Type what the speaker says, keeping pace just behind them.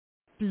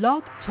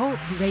Blog Talk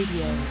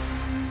Radio.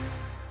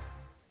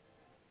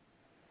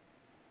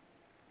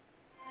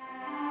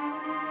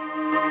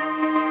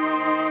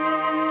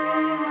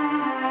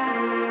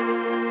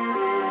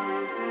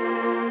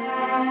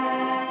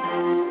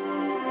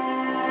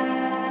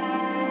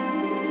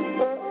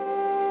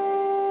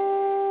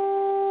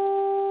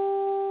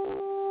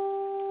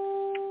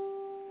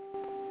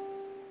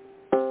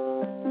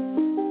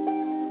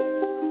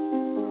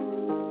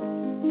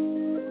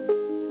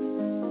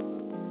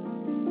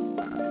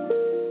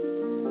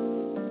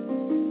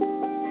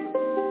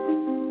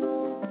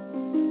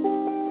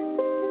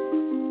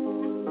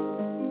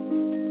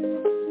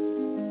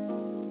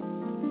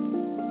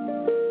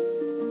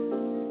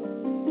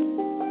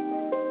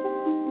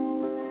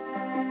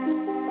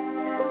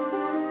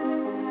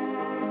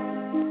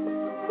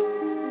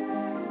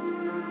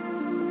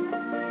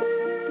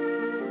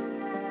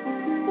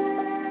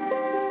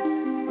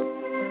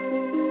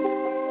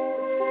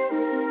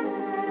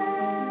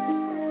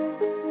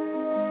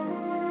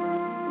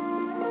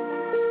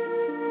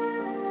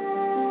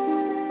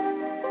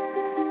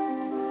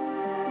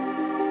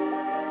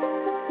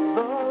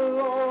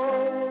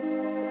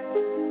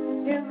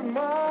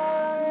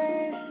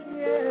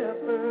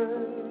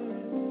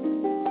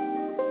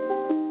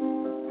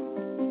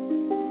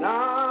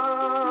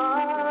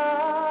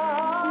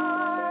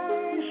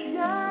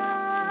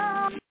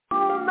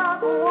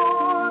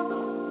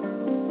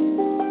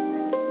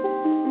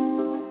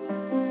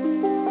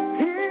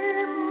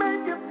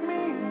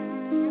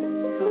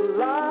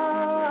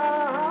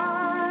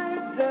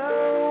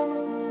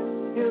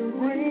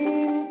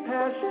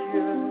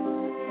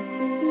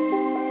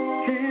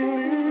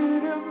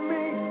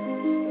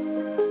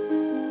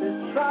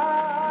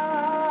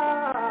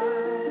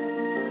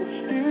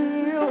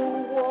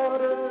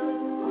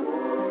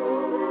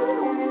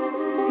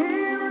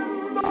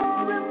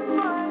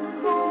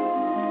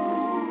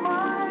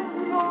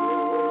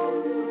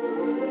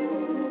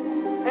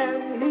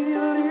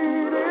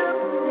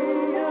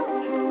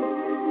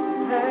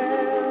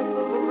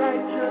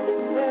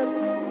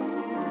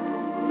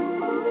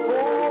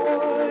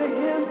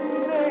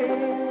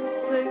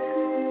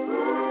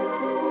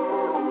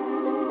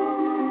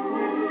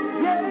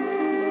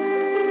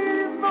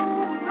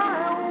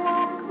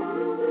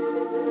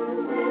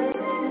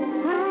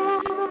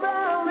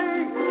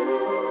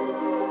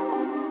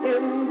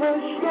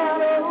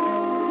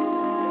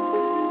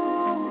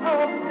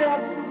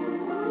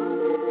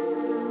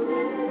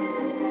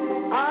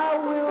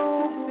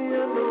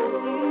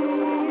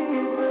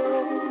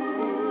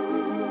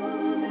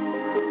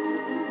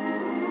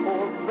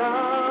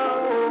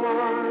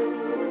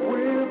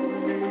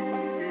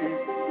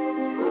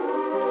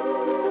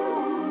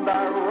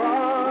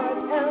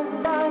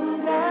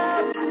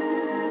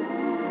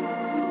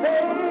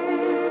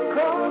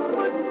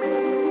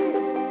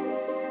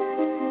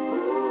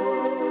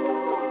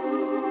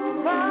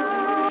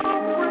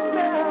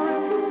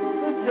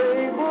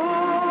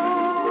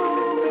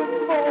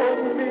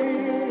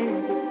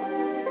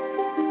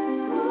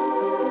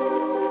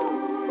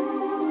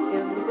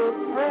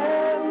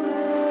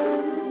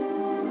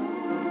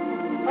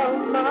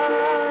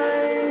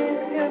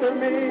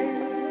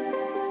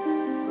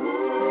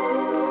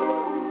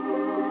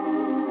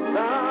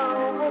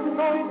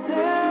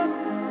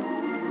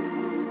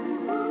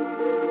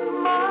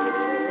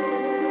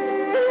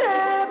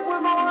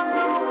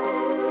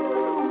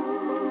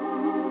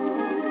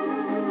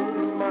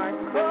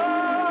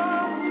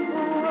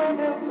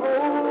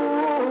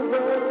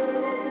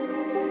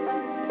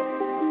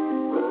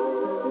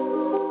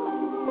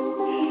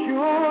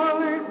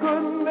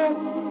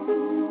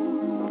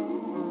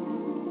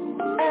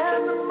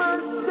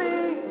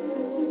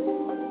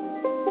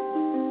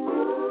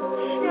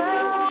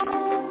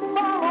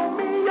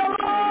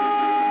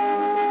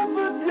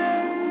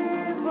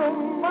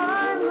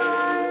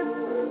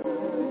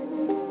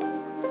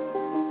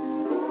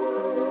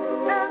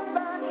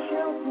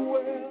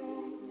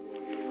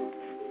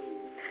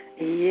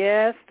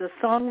 Yes, the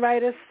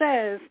songwriter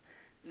says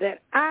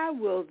that I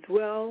will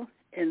dwell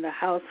in the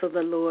house of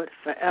the Lord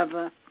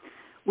forever.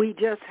 We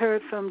just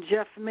heard from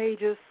Jeff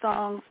Major's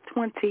Songs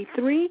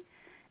 23,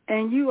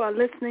 and you are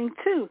listening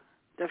to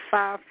the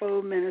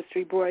Fivefold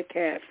Ministry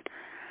broadcast.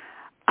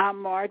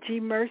 I'm Margie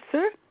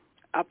Mercer,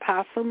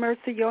 Apostle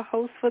Mercer, your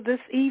host for this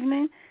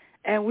evening,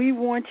 and we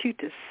want you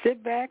to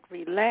sit back,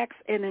 relax,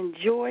 and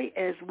enjoy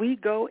as we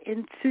go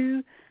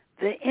into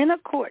the inner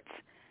courts,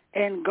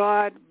 and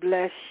God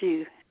bless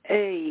you.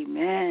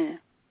 Amen.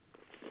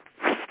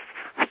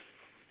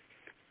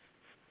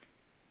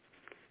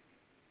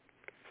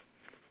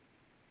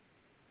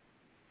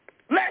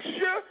 Bless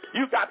you.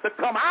 You got to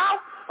come out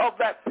of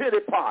that pity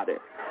party.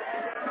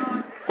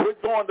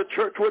 Quit going to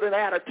church with an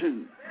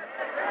attitude.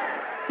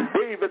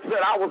 David said,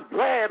 I was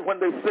glad when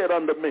they said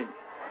unto me,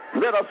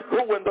 let us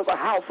go into the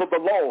house of the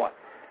Lord.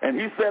 And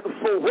he said,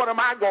 so what am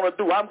I going to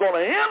do? I'm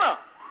going to enter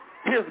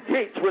his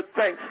gates with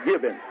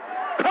thanksgiving.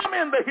 Come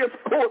into his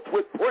courts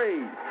with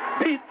praise.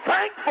 Be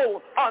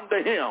thankful unto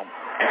him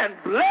and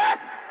bless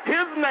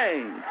his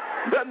name.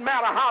 Doesn't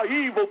matter how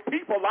evil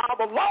people are,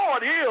 the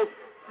Lord is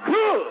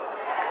good.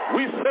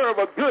 We serve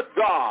a good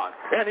God,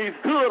 and he's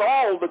good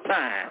all the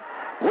time.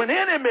 When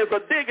enemies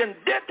are digging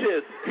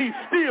ditches, he's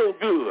still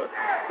good.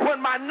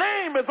 When my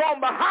name is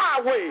on the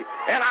highway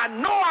and I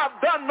know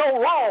I've done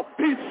no wrong,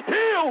 he's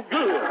still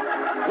good.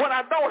 When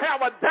I don't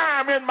have a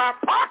dime in my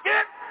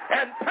pocket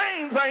and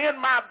pains are in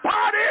my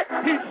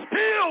body, he's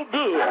still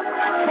good.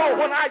 So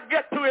when I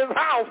get to his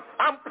house,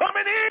 I'm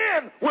coming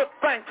in with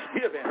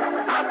thanksgiving.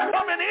 I'm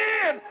coming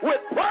in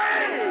with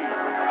praise.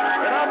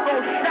 And I'm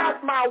going to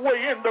shout my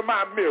way into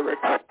my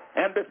miracle.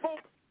 And before...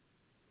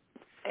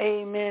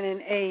 Amen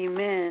and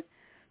amen.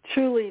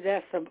 Truly,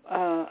 that's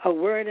a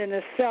word in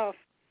itself.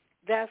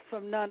 That's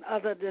from none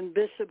other than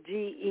Bishop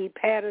G.E.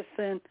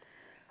 Patterson,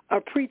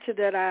 a preacher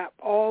that I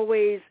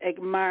always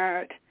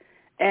admired,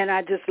 and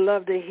I just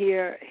love to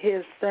hear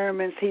his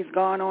sermons. He's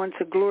gone on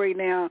to glory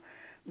now,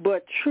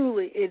 but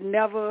truly, it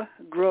never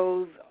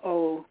grows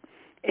old.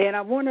 And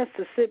I want us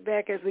to sit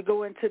back as we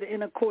go into the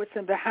inner courts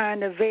and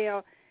behind the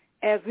veil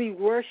as we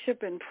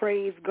worship and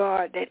praise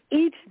God, that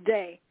each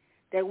day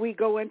that we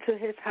go into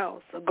his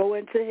house or go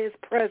into his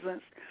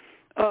presence,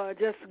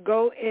 just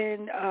go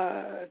in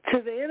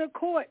to the inner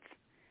courts.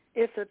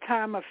 It's a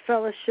time of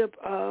fellowship,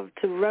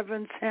 to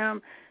reverence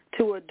him,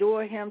 to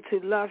adore him, to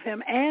love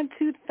him, and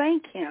to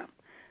thank him.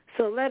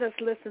 So let us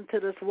listen to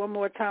this one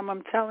more time.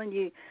 I'm telling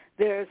you,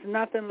 there's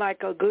nothing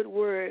like a good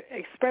word,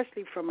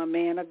 especially from a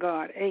man of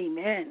God.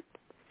 Amen.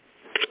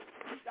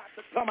 You got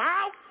to come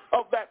out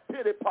of that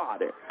pity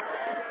party.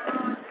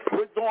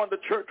 We're going to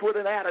church with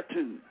an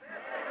attitude.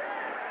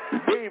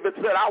 David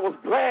said, I was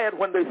glad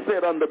when they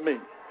said unto me,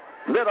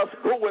 let us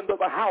go into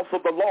the house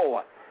of the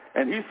Lord.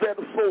 And he said,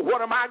 so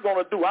what am I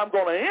going to do? I'm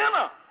going to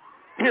enter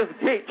his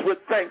gates with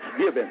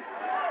thanksgiving.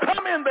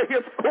 Come into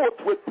his courts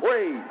with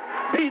praise.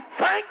 Be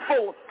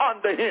thankful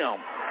unto him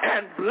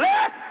and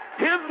bless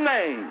his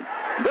name.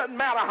 Doesn't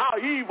matter how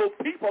evil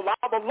people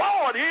are, the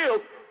Lord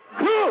is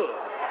good.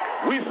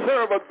 We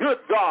serve a good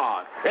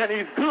God, and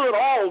he's good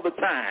all the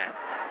time.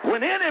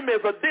 When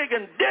enemies are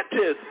digging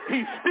ditches,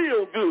 he's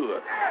still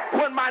good.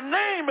 When my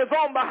name is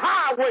on the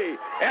highway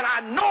and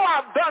I know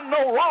I've done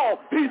no wrong,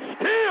 he's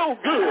still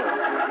good.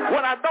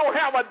 When I don't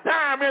have a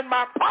dime in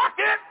my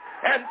pocket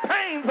and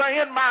pains are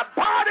in my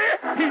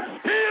body, he's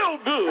still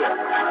good.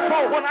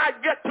 So when I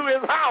get to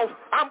his house,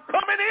 I'm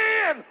coming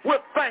in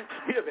with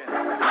thanksgiving.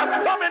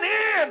 I'm coming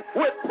in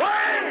with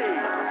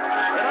praise.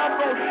 And I'm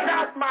going to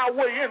shout my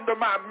way into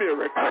my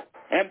miracle.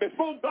 And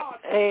before God...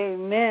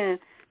 Amen.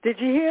 Did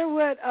you hear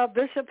what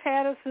Bishop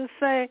Patterson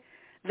say?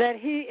 That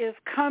he is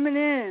coming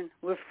in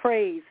with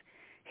praise.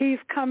 He's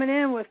coming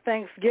in with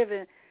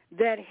thanksgiving.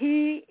 That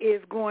he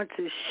is going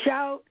to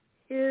shout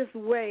his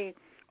way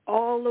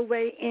all the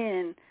way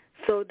in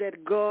so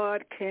that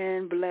God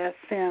can bless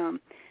him.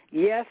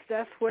 Yes,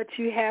 that's what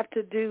you have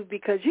to do,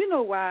 because you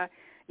know why.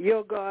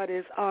 Your God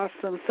is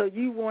awesome. So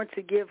you want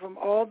to give him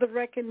all the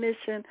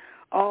recognition,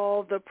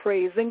 all the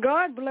praise. And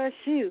God bless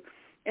you.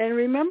 And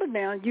remember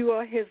now, you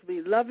are his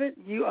beloved.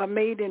 You are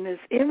made in his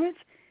image,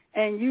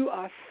 and you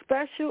are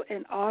special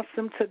and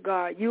awesome to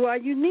God. You are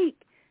unique,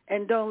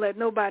 and don't let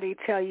nobody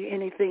tell you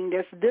anything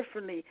that's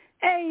differently.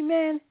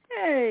 Amen.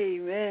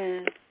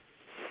 Amen.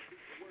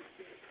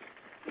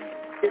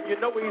 If you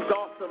know he's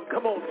awesome,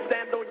 come on,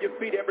 stand on your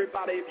feet,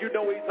 everybody. If you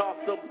know he's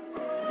awesome,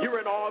 you're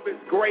in awe of his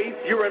grace.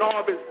 You're in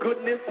awe of his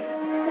goodness.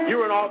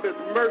 You're in awe of his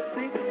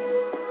mercy.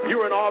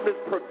 You're in awe of his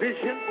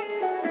provision.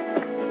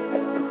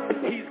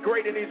 He's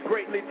great and he's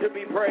greatly to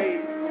be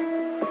praised.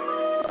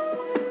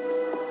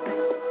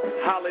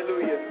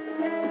 Hallelujah.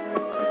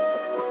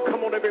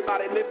 Come on,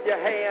 everybody, lift your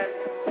hands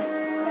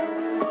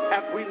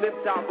as we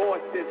lift our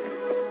voices.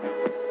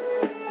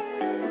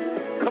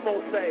 Come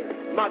on, say,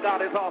 my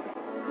God is awesome.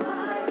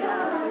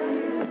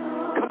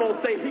 Come on,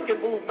 say, he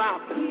can move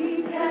mountains.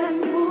 He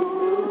can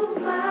move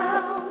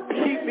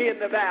mountains. Keep me in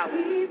the valley.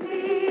 Keep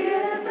me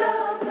in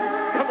the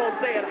valley. Come on,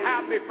 say it,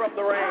 hide me from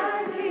the rain.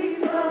 Hide me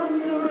from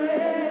the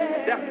rain.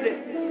 That's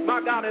it. My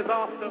God is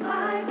awesome.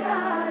 My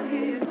God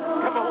is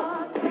awesome. Come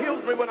on,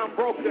 heals me when I'm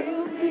broken.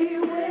 Heals me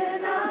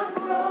when I'm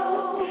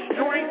broken.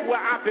 Strength where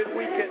I've been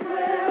weakened.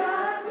 Where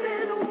I've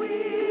been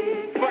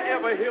weak.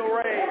 Forever he'll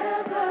reign.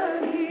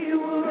 Forever he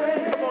will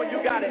reign. Come on, you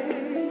got it.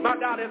 My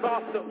God is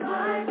awesome.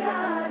 My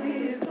God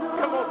is awesome.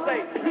 Come on,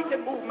 say, he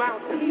can move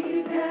mountains.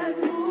 He can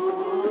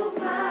move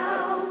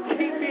mountains.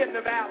 Keep me in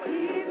the valley.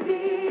 Keep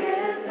me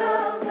in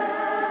the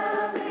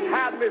valley.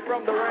 Hide me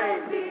from the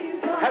rain.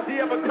 Has he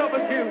ever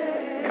covered you?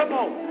 Come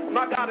on,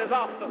 my God is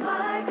awesome.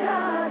 My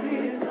God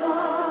is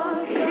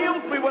awesome.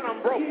 Heals me when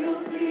I'm broken.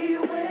 Heals me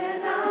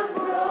when I'm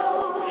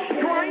broken.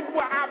 Strength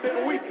where I've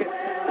been weakened.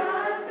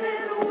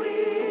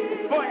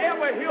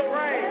 Forever he'll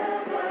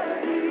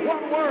reign.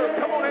 One word,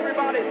 come on,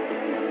 everybody.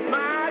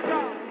 My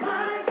God.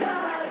 My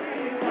God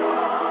is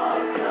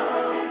awesome.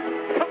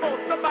 Come on,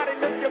 somebody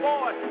lift your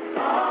voice.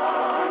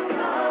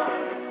 Awesome.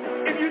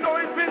 If you know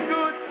it's been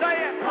good, say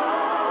it.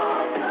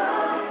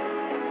 Awesome.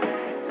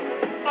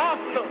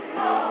 Awesome.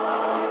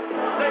 Awesome.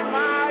 Say,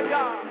 my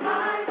God.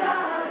 My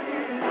God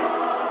is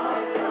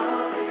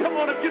awesome. Come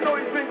on, if you know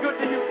he's been good,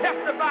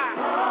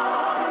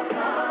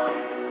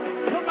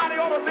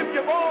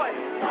 your voice.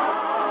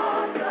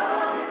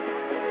 Awesome.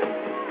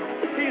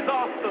 He's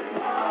awesome.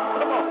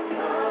 Come on.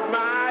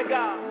 My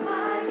God.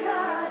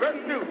 Verse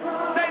 2.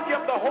 Savior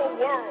of the whole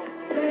world.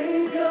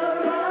 Savior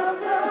of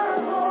the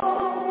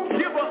whole.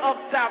 Giver of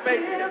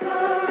salvation.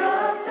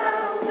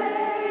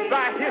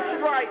 By his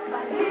stripes,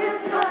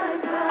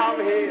 I'm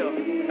healed.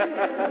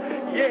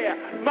 Yeah,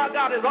 my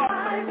God is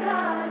awesome.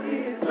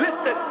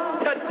 Listen,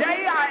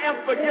 today I am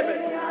forgiven.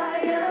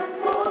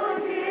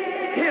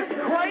 His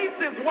grace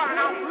is why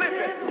I'm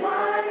living.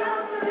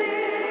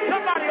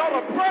 Somebody ought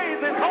to praise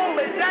his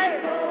holy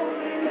name.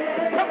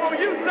 Come on,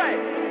 you say,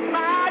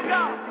 my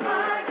God.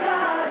 My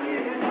God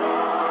is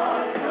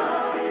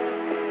awesome.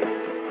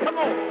 Come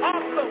on,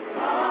 awesome.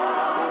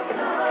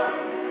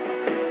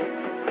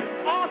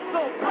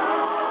 Awesome.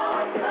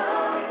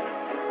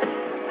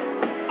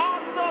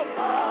 Awesome.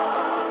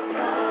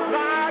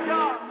 My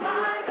God.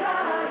 My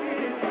God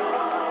is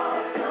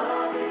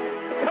awesome.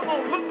 Come on,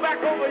 look back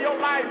over your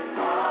life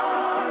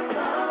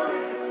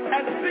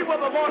and see where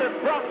the Lord has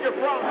brought you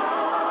from.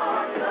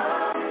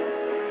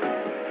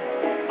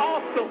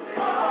 Awesome.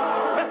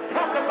 Let's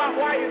talk about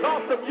why he's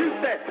awesome. You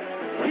said,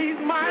 he's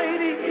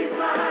mighty. He's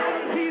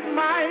mighty. He's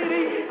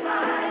mighty.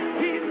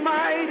 He's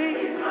mighty.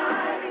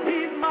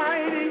 He's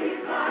mighty.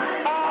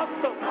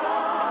 Awesome.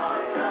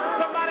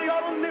 Somebody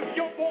ought to lift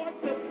your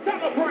voice and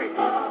celebrate.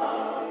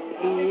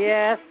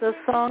 Yes, the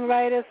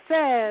songwriter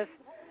says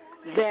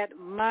that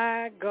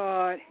my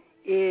God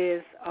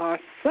is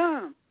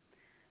awesome.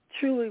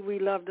 Truly, we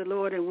love the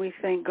Lord, and we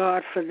thank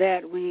God for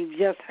that. We've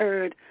just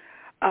heard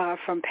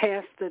from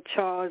Pastor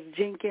Charles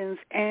Jenkins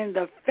and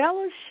the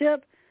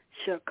Fellowship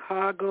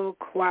Chicago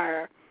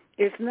Choir.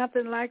 It's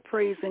nothing like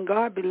praising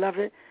God,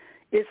 beloved.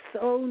 It's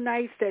so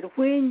nice that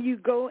when you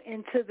go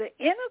into the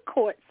inner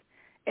courts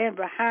and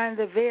behind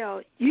the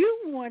veil, you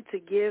want to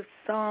give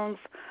songs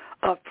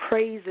of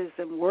praises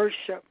and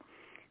worship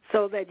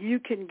so that you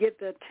can get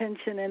the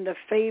attention and the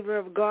favor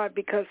of God,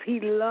 because he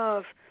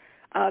loved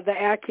the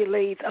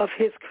accolades of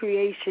his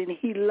creation.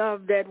 He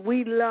loved that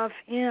we love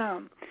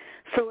him.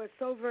 So it's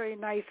so very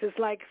nice. It's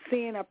like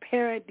seeing a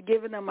parent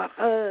giving them a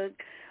hug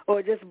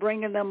or just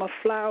bringing them a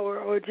flower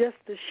or just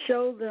to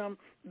show them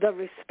the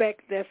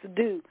respect that's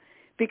due.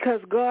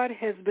 Because God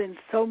has been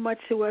so much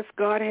to us.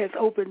 God has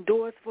opened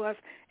doors for us,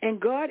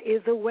 and God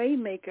is a way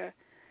maker.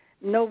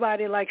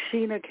 Nobody like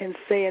Sheena can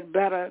say it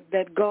better,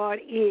 that God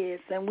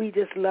is, and we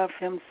just love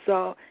him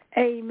so.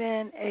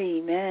 Amen,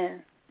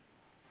 amen.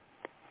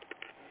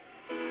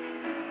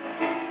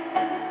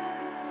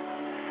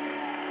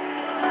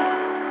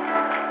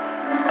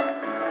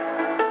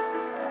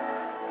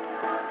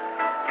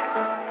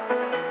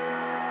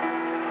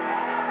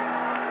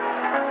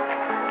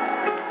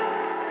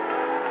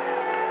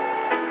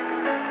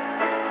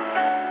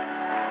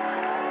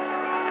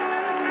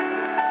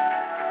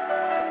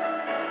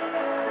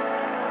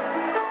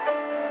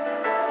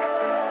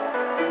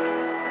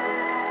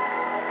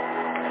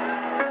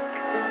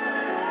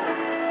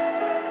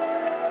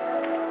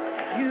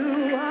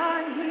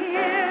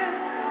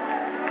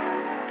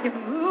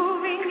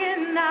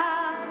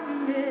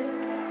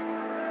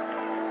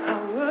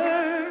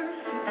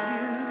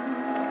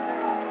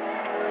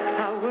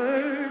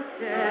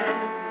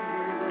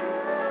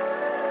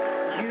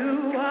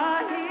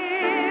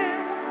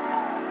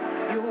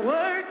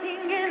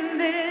 Working in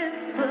this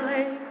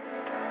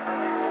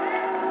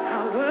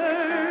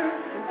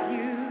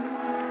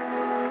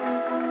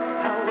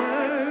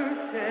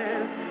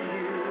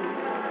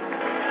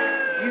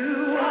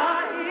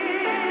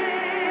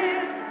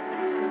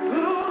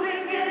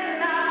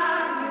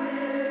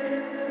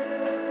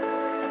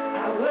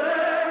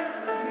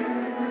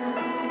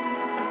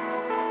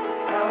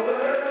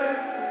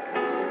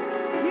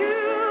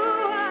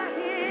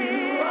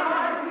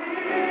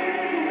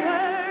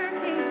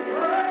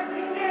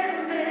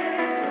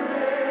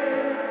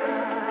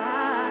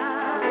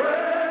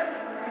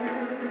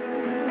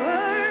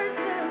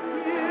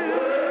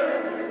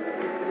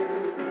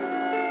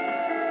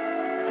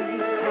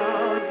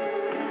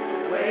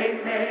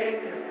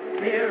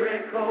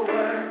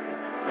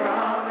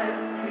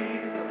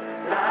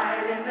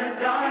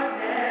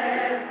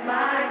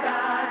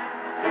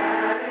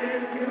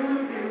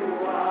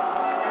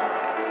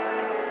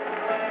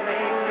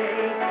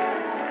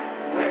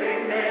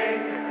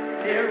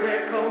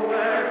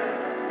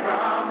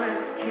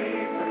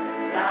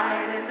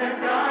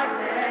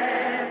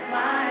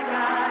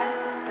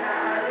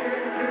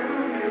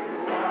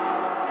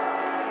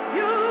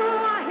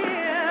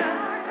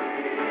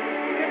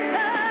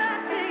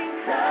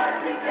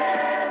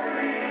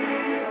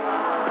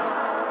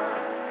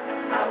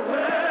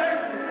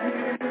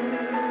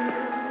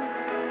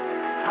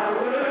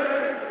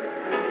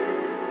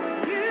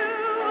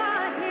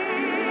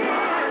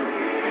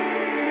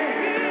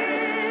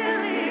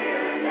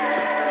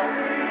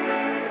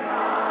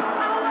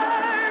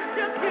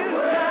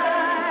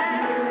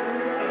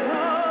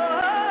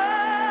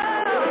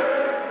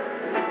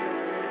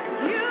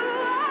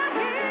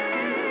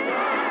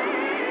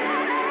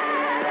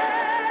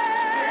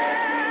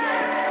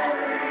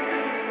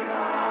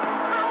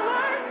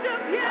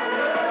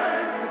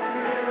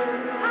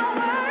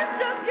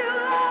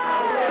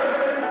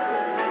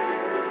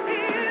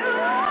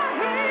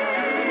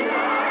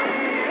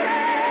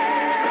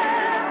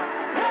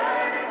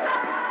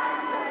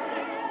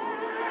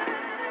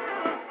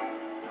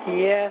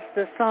Yes,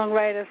 the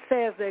songwriter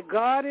says that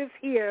God is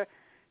here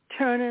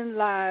turning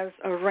lives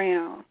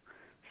around.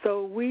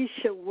 So we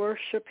should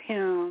worship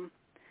him,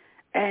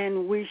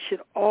 and we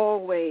should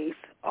always,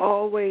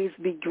 always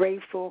be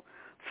grateful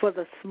for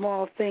the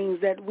small things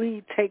that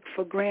we take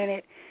for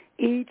granted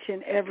each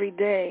and every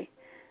day,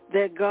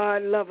 that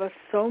God loved us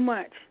so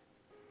much,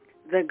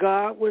 that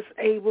God was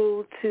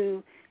able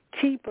to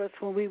keep us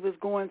when we was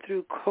going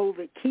through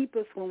COVID, keep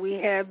us when we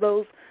had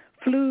those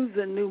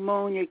flus and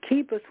pneumonia,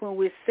 keep us when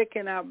we're sick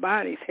in our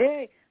bodies.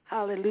 Hey,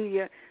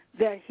 hallelujah,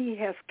 that he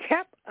has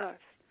kept us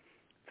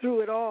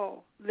through it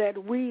all,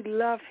 that we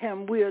love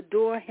him, we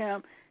adore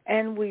him,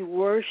 and we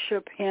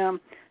worship him.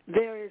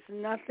 There is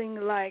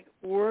nothing like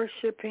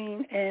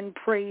worshiping and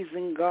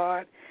praising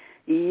God.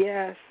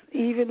 Yes,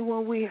 even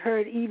when we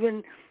heard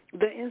even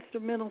the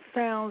instrumental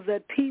sounds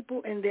that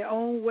people in their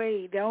own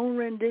way, their own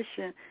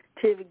rendition,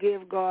 to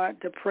give God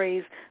the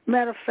praise.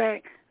 Matter of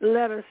fact,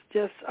 let us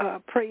just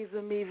praise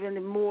him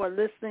even more,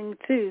 listening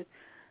to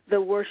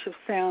the worship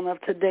sound of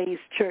today's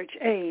church.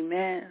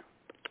 Amen.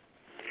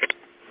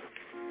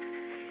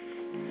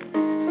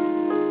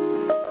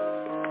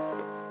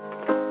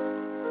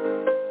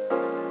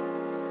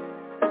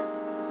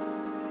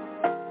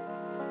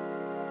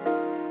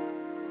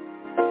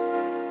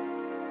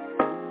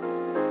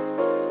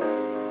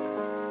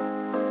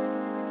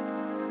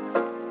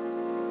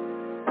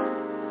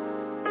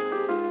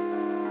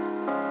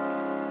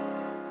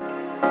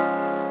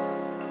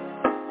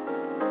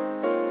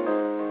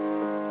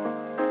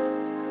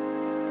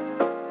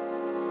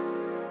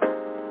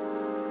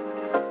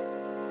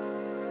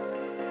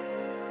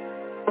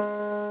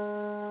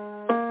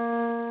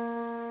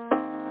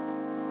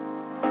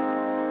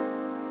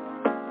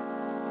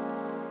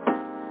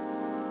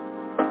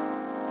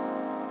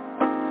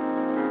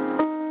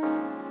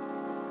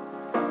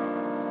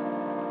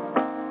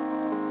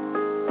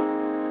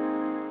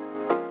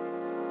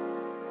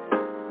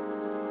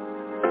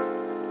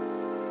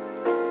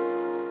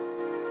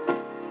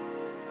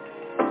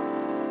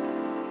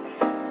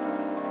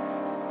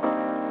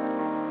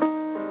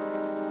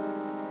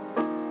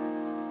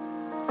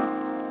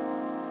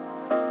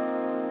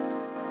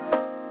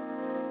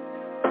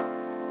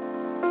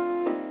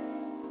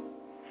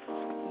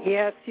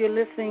 Yes, you're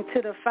listening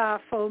to the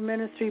Fivefold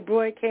Ministry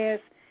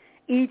broadcast.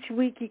 Each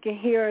week you can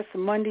hear us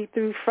Monday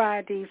through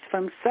Fridays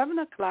from 7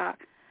 o'clock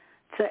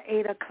to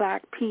 8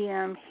 o'clock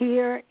p.m.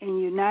 here in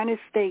United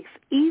States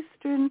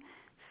Eastern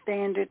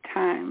Standard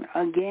Time.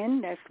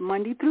 Again, that's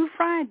Monday through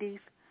Fridays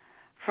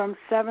from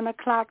 7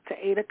 o'clock to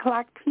 8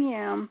 o'clock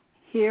p.m.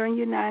 here in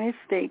United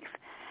States.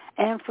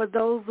 And for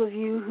those of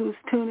you who's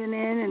tuning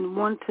in and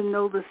want to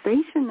know the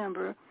station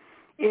number,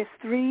 it's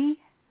 319-527-6036.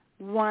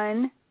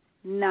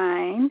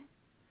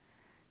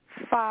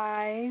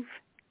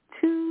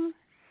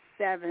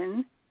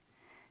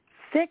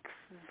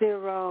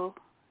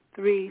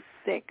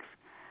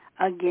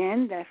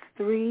 Again, that's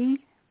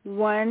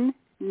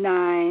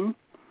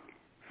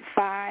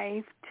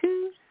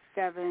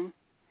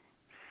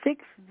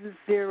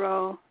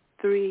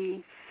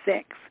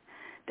 319-527-6036.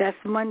 That's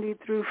Monday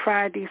through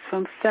Fridays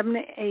from 7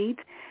 to 8.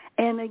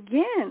 And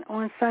again,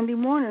 on Sunday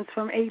mornings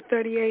from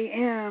 8:30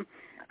 a.m.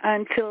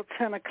 until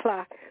 10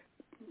 o'clock.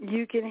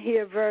 You can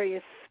hear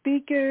various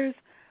speakers.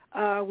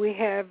 We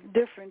have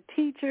different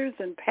teachers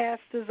and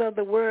pastors of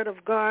the Word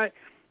of God.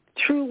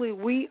 Truly,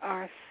 we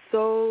are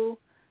so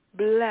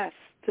blessed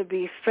to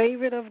be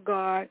favored of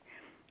God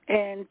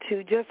and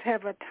to just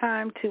have a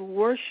time to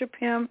worship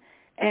him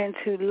and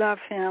to love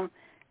him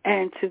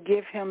and to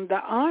give him the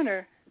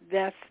honor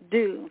that's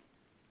due.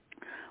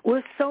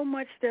 With so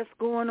much that's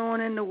going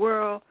on in the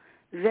world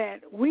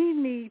that we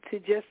need to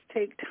just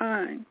take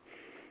time,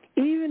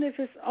 even if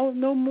it's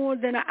no more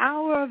than an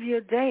hour of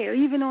your day or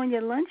even on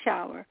your lunch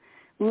hour,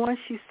 once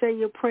you say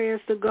your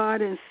prayers to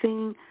God and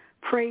sing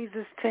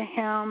praises to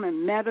him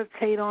and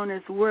meditate on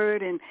his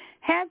word and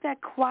have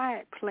that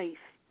quiet place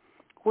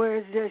where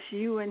it's just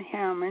you and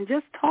him and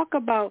just talk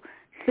about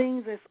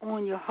things that's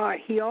on your heart.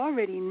 He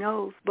already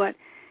knows, but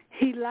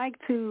he'd like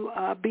to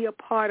be a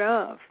part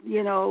of,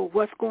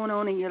 what's going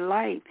on in your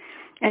life.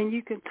 And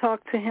you can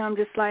talk to him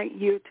just like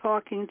you're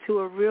talking to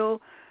a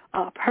real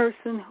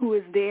person who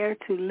is there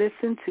to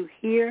listen, to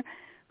hear,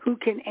 who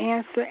can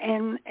answer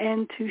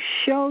and to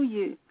show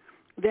you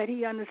that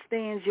he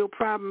understands your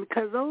problem,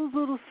 because those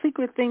little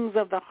secret things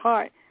of the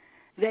heart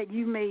that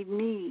you may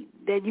need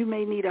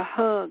a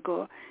hug,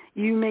 or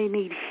you may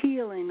need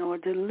healing or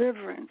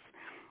deliverance,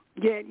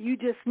 yet you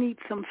just need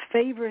some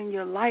favor in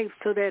your life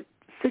so that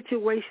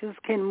situations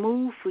can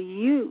move for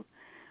you.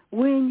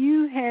 When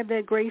you have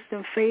that grace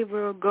and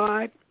favor of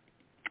God,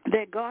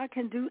 that God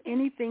can do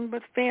anything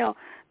but fail.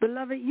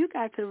 Beloved, you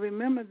got to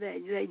remember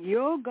that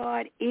your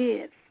God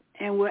is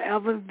and will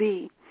ever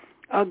be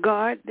a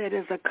God that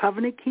is a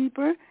covenant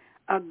keeper,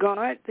 a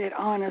God that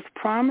honors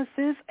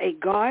promises, a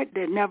God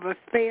that never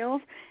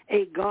fails,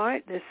 a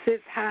God that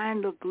sits high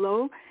and looks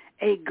low,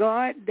 a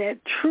God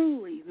that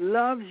truly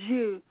loves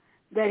you,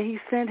 that he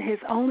sent his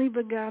only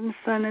begotten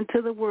Son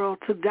into the world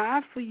to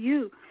die for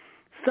you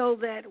so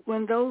that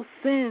when those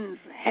sins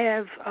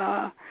have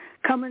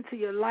come into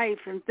your life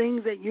and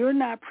things that you're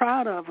not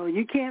proud of or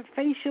you can't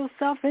face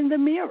yourself in the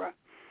mirror,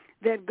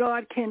 that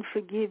God can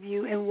forgive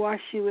you and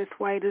wash you as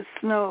white as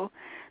snow.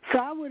 So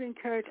I would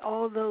encourage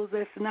all those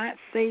that's not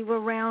saved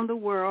around the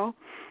world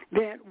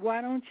that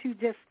why don't you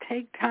just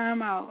take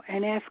time out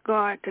and ask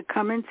God to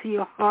come into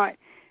your heart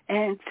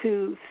and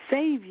to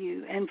save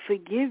you and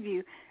forgive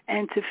you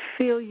and to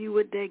fill you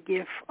with that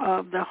gift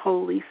of the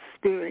Holy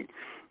Spirit.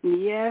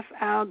 Yes,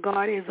 our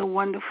God is a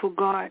wonderful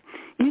God.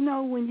 You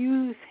know, when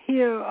you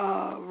hear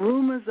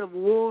rumors of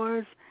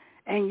wars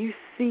and you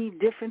see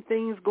different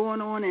things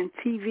going on in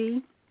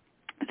TV,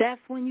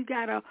 that's when you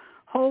got to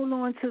hold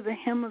on to the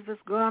hem of his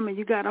garment.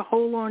 You got to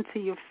hold on to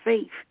your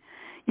faith.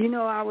 You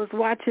know, I was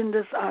watching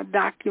this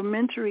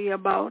documentary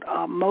about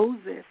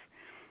Moses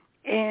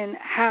and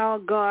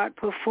how God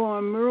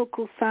performed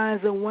miracle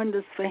signs and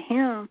wonders for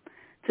him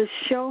to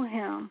show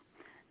him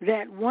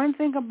that one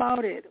thing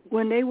about it,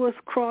 when they was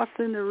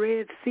crossing the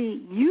Red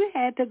Sea, you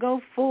had to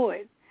go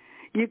forward.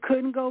 You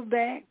couldn't go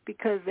back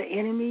because the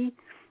enemy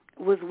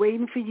was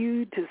waiting for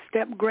you to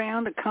step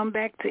ground to come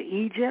back to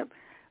Egypt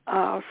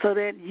so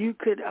that you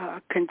could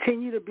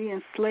continue to be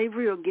in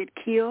slavery or get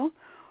killed,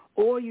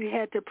 or you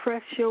had to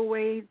press your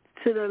way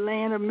to the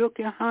land of milk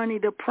and honey,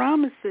 the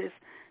promises,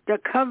 the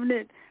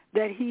covenant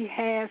that he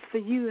has for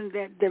you and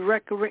that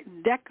the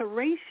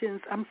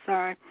decorations,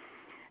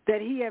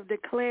 that he have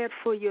declared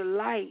for your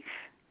life.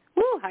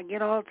 Woo, I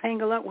get all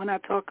tangled up when I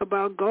talk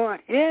about God.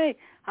 Hey,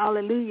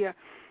 hallelujah.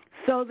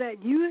 So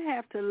that you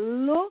have to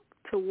look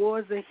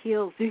towards the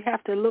hills. You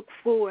have to look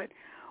forward.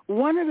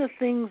 One of the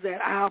things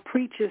that our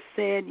preacher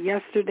said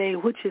yesterday,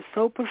 which is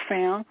so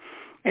profound,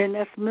 and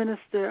that's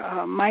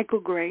Minister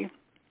Michael Gray,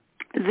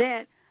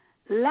 that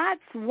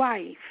Lot's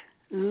wife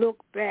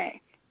looked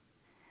back.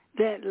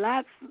 That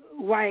Lot's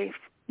wife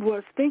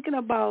was thinking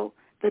about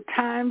the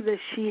times that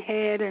she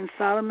had in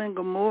Sodom and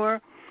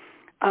Gomorrah,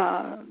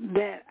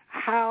 that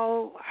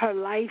how her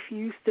life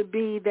used to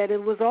be, that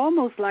it was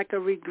almost like a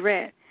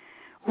regret.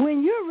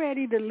 When you're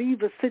ready to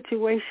leave a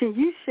situation,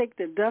 you shake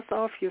the dust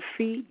off your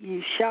feet,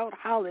 you shout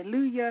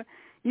hallelujah.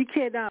 You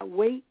cannot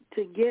wait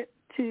to get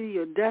to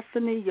your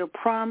destiny, your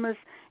promise,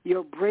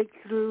 your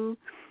breakthrough,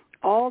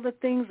 all the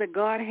things that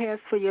God has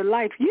for your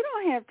life. You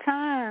don't have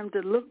time to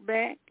look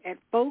back at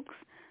folks,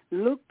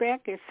 look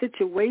back at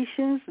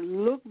situations,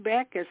 look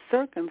back at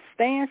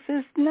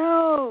circumstances.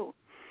 No.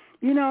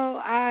 You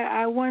know,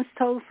 I once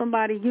told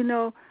somebody, you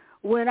know,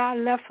 when I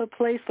left a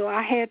place or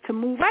I had to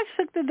move, I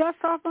shook the dust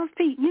off my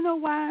feet. You know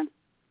why?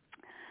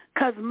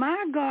 Because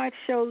my God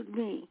showed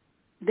me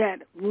that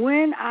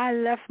when I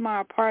left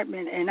my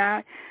apartment and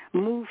I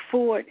moved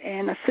forward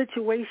and a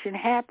situation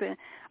happened,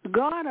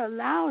 God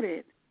allowed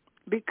it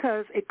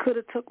because it could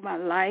have took my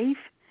life.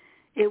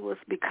 It was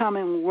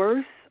becoming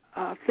worse.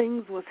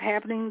 Things was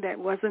happening that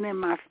wasn't in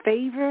my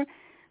favor.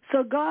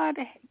 So God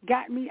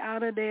got me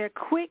out of there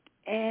quick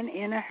and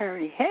in a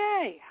hurry.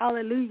 Hey,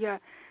 hallelujah.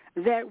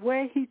 That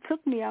where he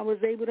took me, I was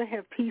able to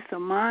have peace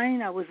of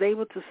mind. I was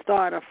able to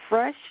start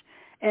afresh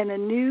and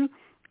anew.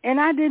 And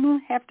I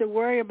didn't have to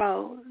worry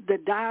about the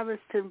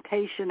diverse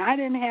temptation. I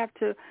didn't have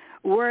to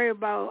worry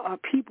about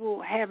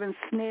people having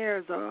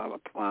snares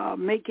or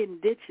making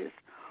ditches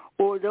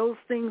or those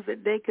things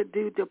that they could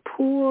do to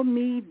pull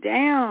me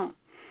down.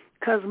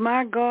 Because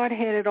my God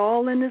had it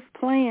all in his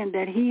plan,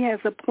 that he has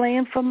a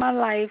plan for my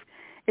life.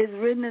 It's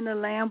written in the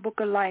Lamb Book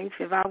of Life.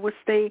 If I would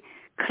stay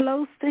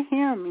close to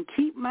him and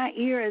keep my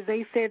ear, as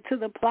they said, to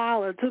the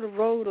plow or to the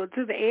road or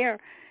to the air,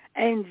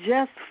 and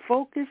just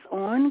focus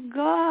on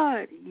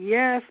God.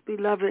 Yes,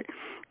 beloved,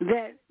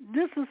 that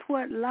this is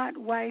what Lot's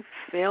wife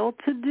failed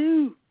to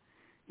do.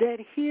 That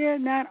here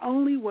not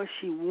only was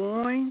she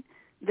warned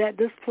that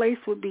this place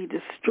would be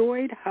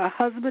destroyed, her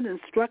husband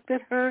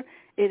instructed her,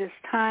 it is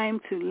time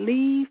to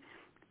leave,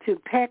 to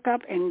pack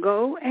up and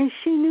go, and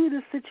she knew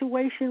the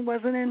situation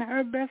wasn't in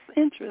her best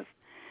interest.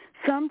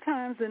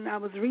 Sometimes, and I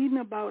was reading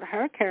about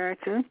her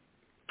character,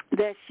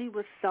 that she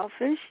was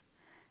selfish,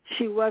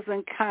 she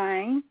wasn't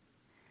kind,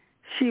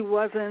 she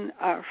wasn't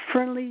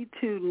friendly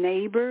to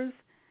neighbors,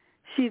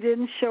 she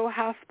didn't show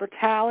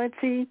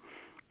hospitality,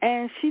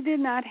 and she did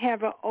not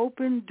have an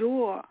open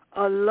door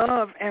of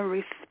love and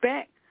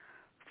respect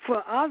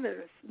for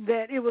others,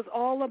 that it was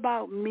all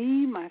about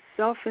me,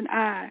 myself, and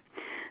I.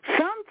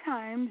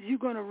 Sometimes you're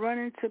going to run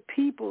into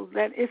people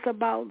that it's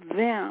about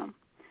them.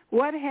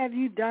 What have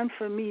you done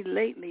for me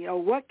lately?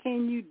 Or what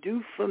can you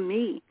do for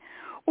me?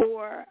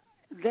 Or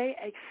they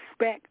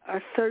expect a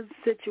certain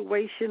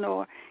situation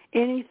or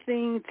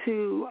anything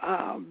to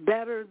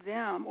better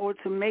them or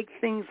to make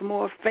things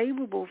more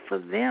favorable for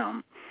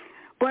them.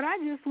 But I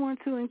just want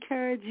to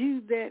encourage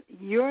you that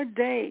your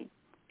day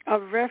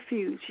of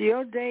refuge,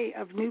 your day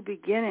of new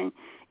beginning,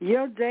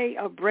 your day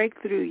of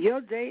breakthrough,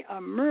 your day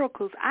of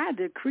miracles, I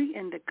decree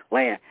and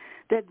declare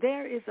that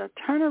there is a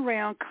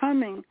turnaround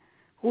coming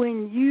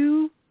when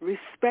you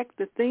respect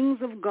the things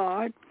of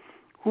God,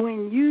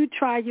 when you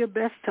try your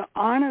best to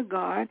honor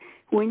God,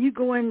 when you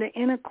go in the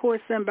inner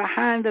course and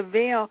behind the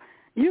veil,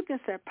 you can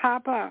say,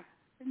 Papa,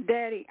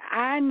 Daddy,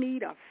 I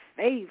need a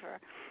favor,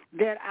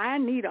 that I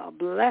need a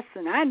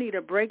blessing, I need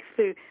a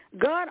breakthrough.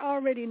 God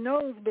already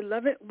knows,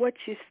 beloved, what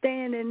you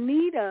stand in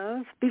need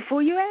of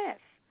before you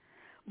ask.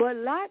 But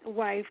Lot's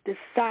wife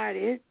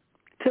decided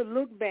to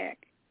look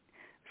back.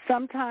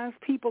 Sometimes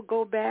people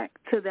go back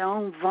to their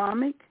own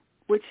vomit,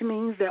 which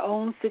means their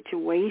own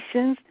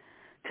situations,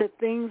 to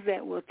things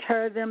that will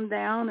tear them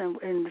down and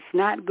it's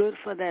not good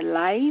for their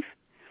life.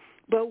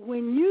 But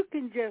when you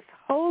can just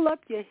hold up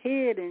your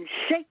head and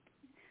shake,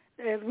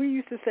 as we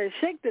used to say,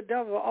 shake the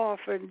devil off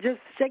and just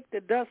shake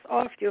the dust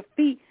off your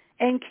feet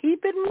and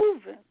keep it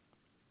moving.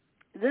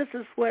 This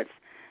is what's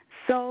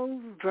so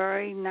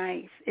very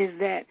nice, is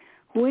that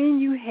when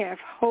you have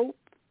hope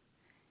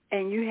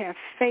and you have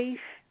faith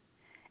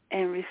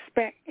and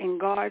respect in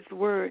God's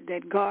word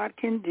that God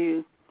can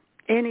do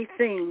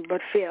anything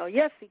but fail.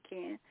 Yes, he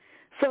can.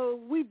 So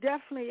we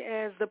definitely,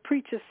 as the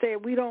preacher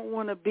said, we don't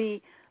want to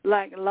be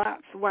like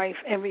Lot's wife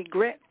and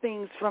regret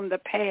things from the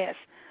past.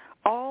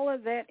 All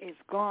of that is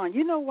gone.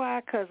 You know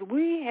why? Because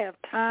we have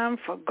time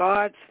for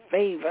God's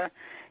favor.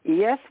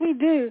 Yes, we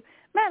do.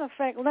 Matter of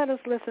fact, let us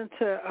listen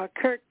to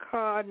Kurt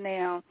Carr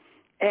now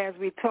as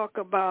we talk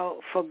about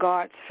for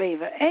God's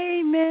favor.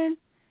 Amen.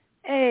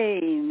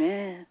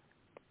 Amen.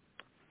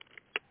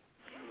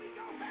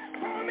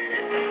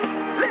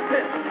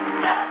 Listen.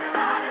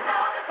 Everybody's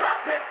on the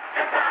trumpet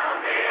and sound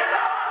the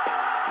alarm.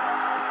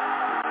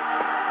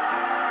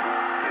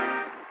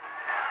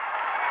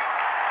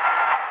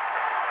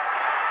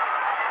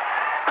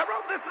 I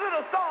wrote this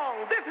little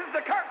song. This is the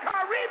Kurt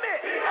Carr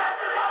remix. Because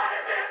the Lord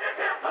is in the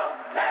temple,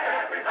 let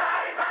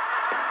everybody bow.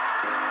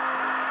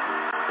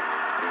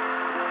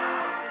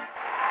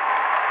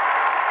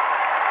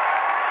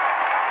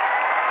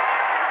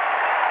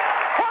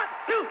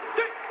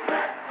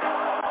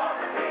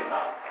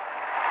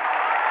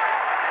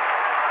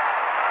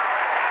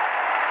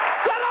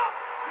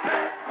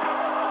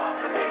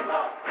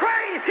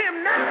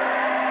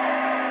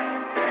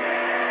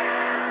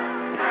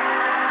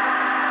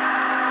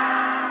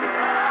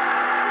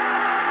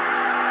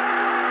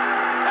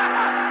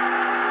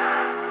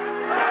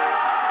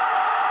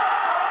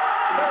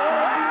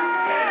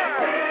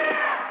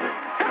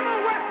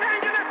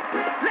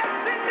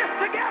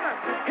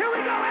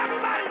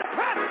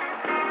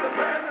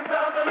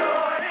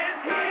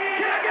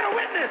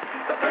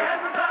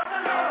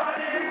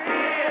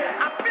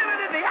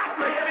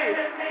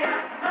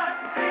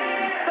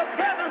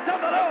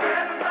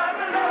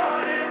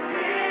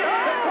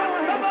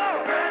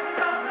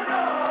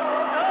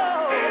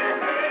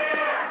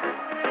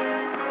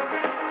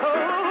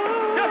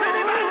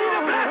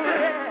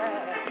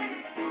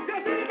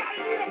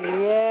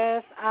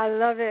 I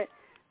love it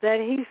that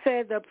he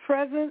said the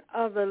presence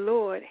of the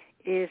Lord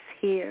is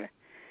here.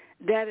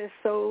 That is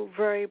so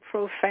very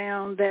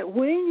profound, that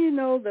when you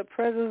know the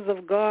presence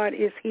of God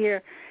is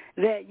here,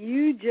 that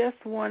you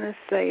just want to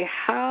say,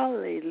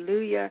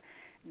 hallelujah.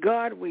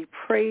 God, we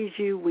praise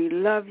you, we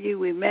love you,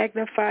 we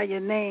magnify your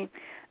name.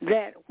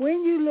 That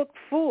when you look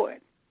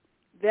forward,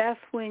 that's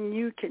when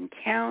you can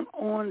count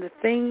on the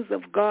things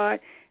of God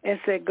and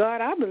say,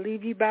 God, I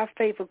believe you by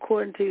faith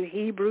according to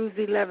Hebrews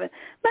 11.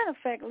 Matter of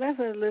fact, let's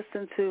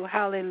listen to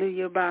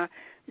Hallelujah by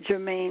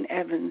Jermaine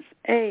Evans.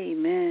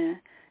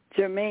 Amen.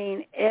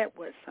 Jermaine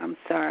Edwards, I'm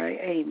sorry.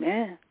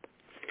 Amen.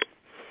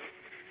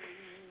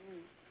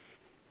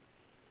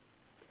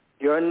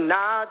 You're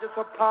not just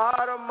a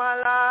part of my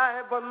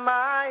life, but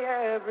my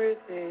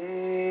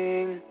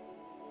everything.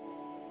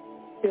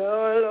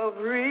 Your love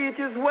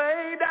reaches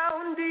way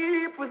down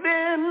deep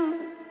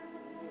within,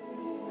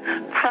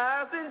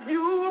 passes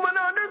human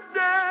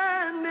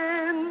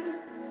understanding.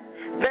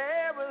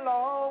 There will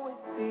always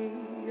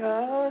be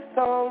a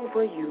song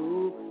for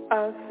you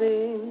I'll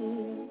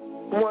sing.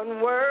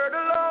 One word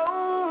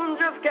alone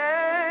just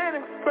can't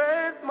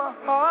express my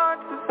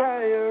heart's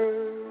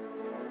desire.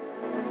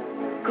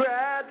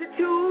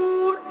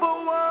 Gratitude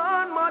for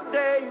one more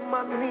day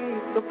my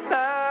needs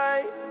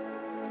supply.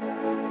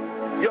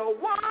 Your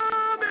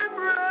warm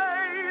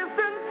embrace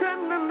and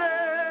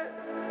tenderness,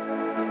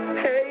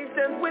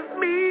 patience with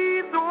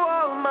me through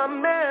all my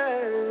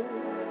mess.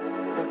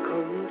 I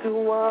come to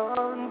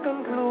one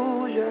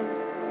conclusion: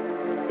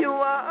 you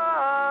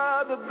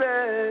are the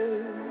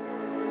best.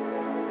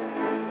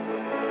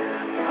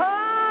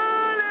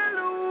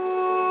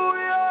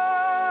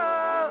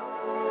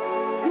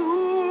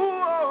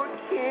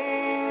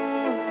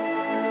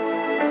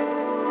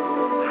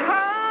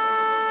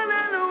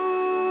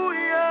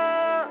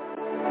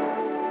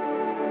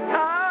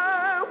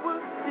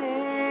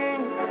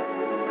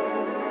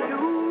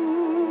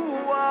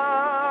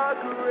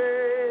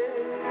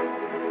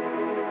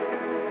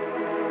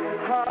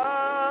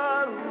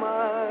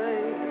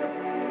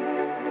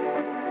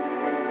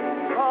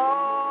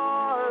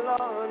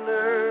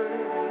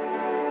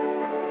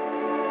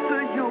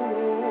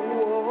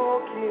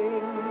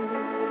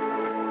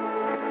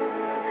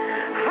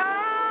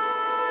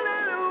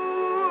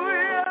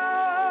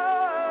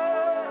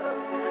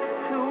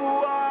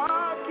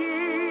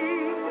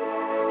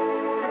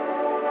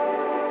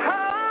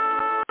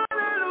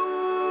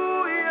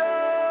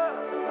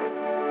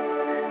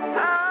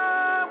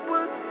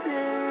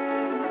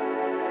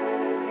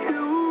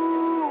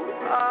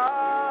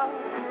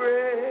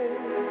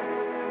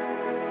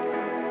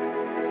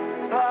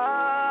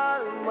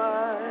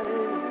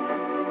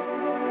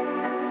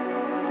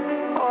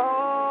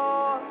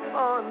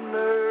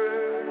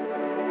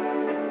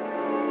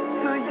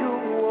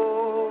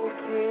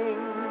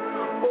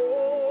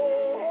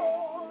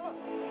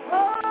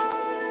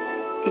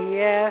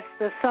 Yes,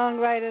 the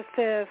songwriter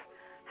says,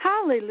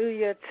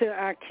 hallelujah to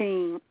our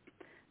King,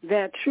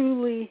 that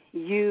truly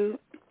you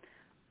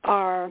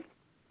are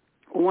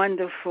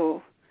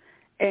wonderful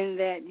and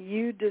that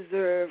you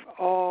deserve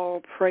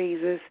all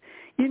praises.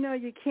 You know,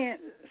 you can't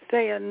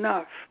say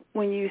enough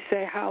when you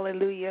say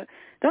hallelujah.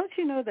 Don't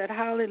you know that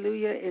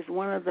hallelujah is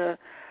one of the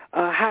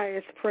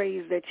highest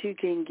praise that you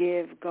can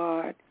give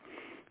God?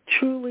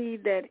 Truly,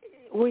 that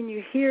when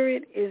you hear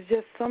it, is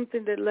just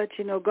something that lets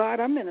you know, God,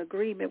 I'm in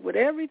agreement with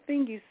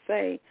everything you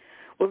say,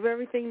 with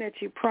everything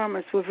that you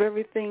promise, with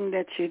everything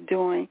that you're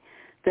doing,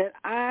 that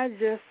I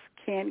just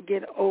can't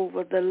get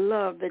over the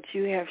love that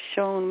you have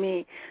shown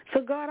me.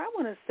 So, God, I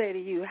want to say to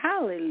you,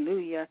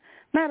 hallelujah.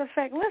 Matter of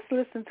fact, let's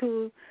listen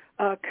to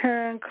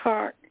Karen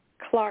Clark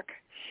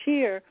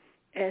Shear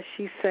as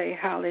she say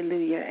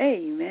hallelujah.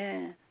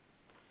 Amen.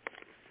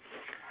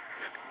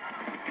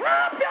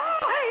 Clap your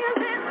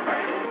hands and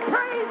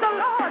praise the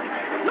Lord.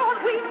 Lord,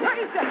 we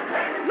praise you.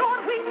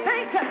 Lord, we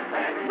thank you.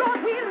 Lord,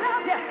 we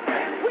love you.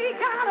 We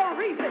got a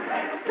reason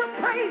to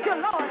praise you,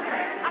 Lord.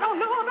 I don't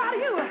know about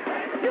you.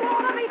 You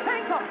ought to be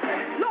thankful.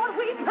 Lord,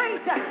 we praise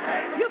you.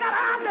 You got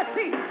eyes to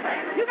see.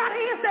 You got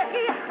ears to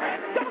hear.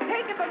 Don't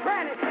take it for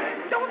granted.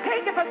 Don't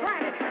take it for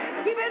granted.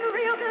 You've been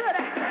real good.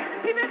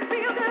 You've been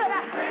real good.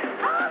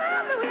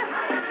 Hallelujah.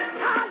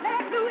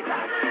 Hallelujah.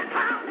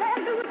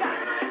 Hallelujah.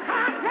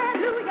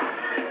 Hallelujah.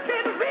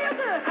 Been real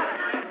good.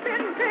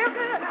 Been real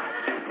good.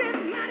 Been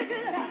mighty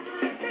good.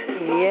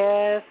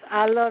 Yes,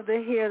 I love to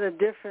hear the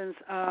different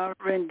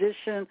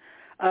rendition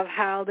of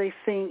how they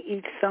sing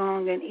each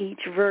song and each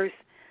verse,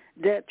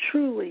 that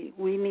truly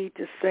we need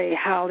to say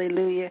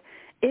hallelujah.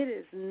 It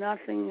is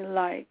nothing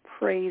like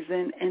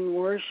praising and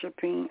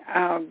worshiping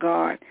our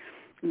God,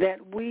 that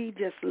we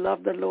just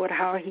love the Lord,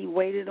 how he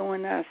waited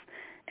on us,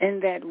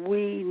 and that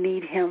we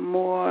need him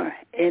more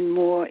and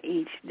more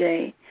each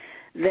day,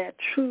 that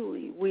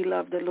truly we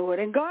love the Lord.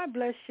 And God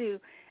bless you.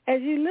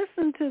 As you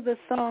listen to the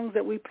songs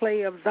that we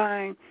play of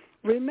Zion,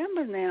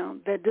 remember now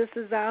that this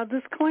is our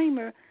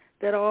disclaimer,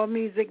 that all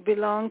music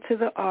belongs to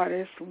the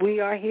artist. We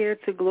are here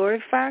to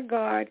glorify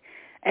God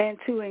and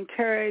to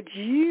encourage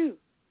you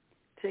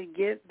to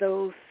get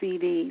those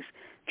CDs.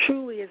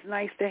 Truly, it's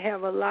nice to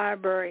have a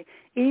library.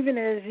 Even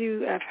as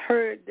you have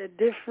heard, the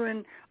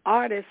different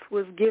artists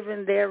was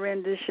given their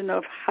rendition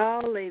of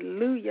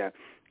hallelujah.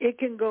 It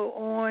can go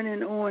on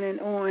and on and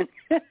on.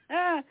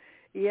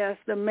 Yes,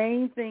 the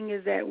main thing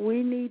is that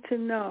we need to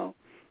know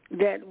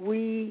that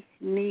we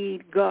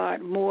need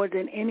God more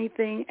than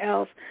anything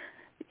else.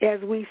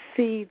 As we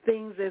see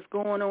things that's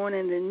going on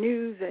in the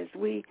news, as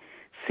we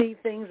see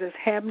things that's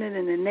happening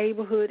in the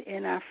neighborhood,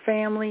 in our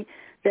family,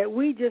 that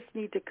we just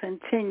need to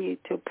continue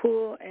to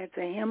pull at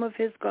the hem of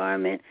his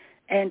garment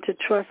and to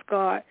trust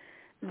God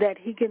that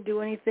he can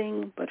do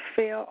anything but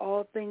fail.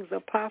 All things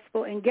are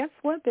possible. And guess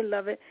what,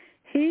 beloved?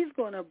 He's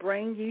going to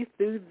bring you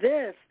through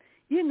this.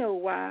 You know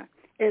why?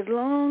 As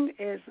long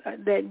as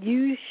that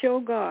you show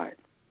God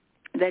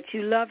that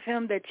you love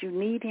him, that you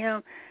need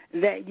him,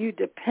 that you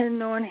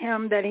depend on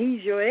him, that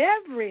he's your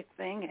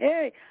everything.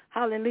 Hey,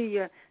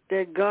 hallelujah,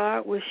 that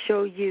God will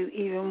show you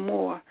even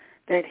more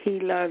that he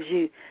loves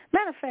you.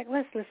 Matter of fact,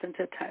 let's listen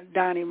to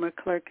Donnie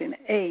McClurkin.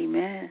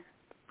 Amen.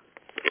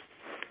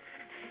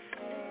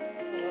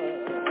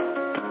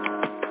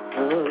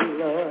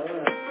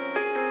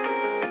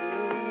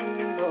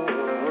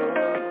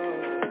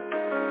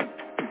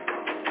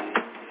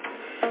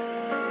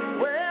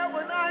 Where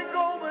would I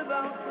go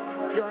without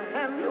your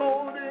hand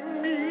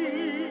holding me?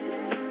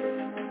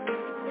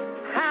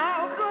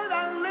 How could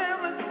I live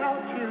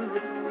without you?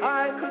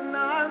 I could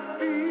not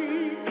be.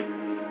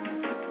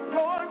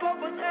 Lord, what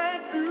would I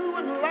do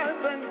in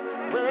life, and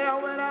where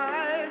would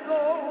I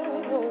go?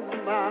 Oh,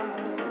 my.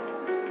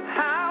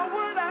 How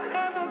would I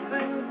handle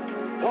things?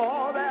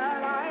 All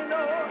that I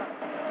know.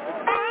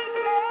 I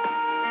know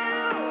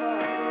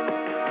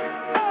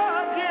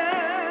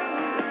again.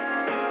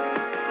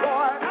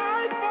 Lord, I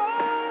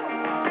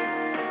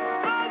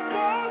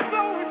fall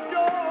so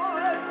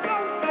short, so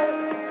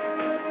short.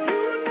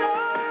 You know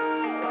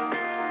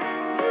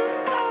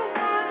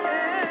my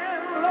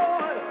hand,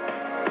 Lord,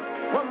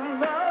 from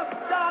the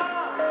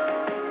start.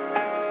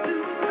 You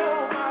know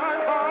my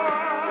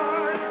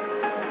heart.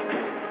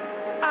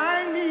 I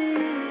need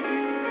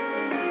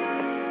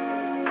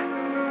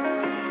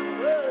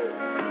you.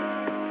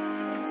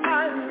 I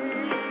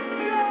need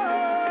you.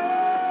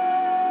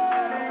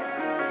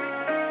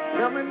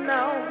 Tell me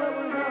now, where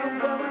will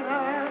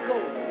I go?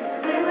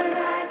 Where would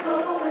I go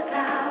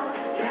without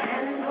your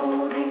hand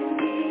holding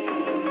me?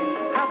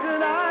 How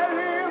could I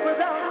live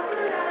without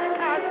you?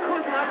 I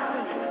could not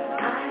see.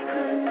 I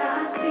could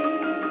not see.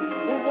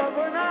 Well, what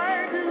would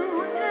I do?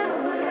 Where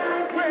would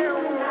I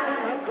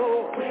go?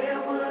 Where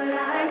would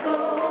I go?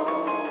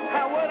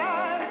 How would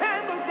I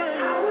handle things?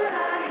 How would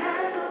I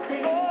handle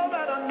things? All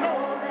that I know.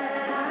 All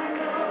that I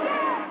know.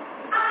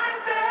 I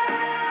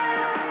fail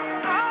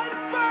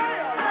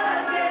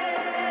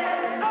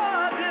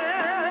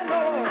Again,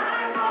 Lord.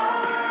 I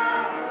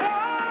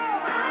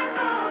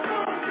fall so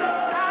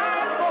short.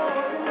 I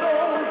fall so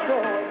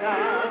short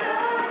now.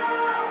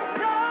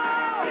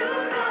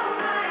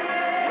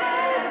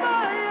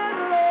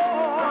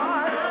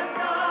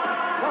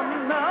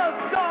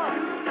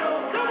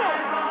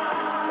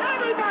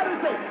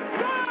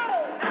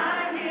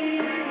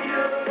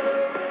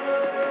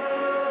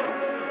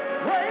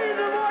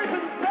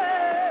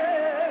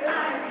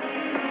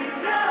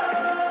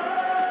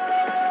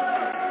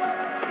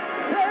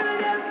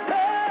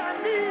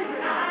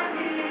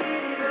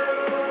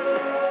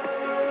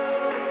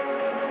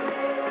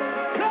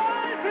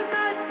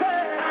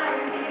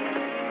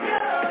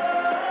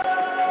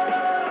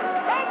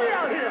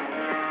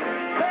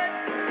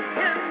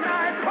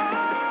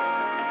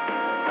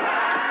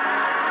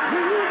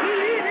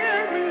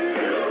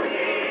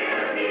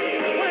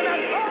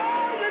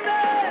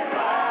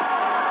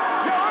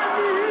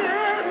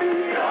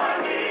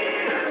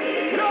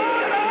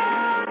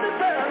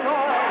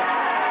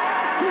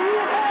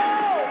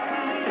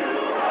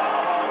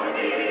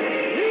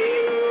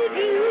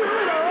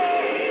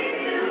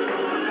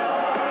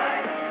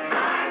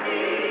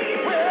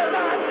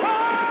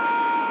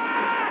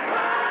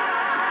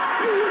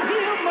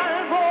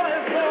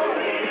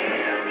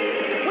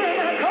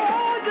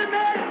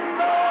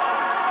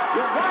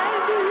 You're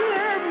right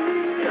near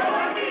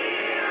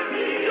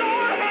me.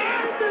 Your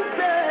hand is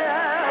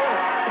there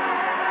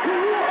to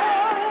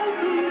hold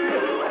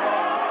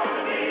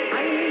me. I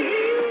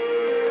need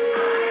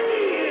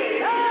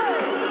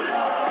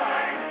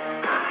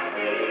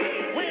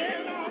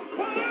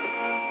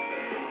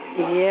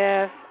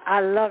Yes, I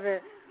love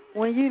it.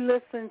 When you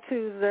listen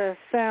to the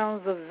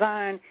sounds of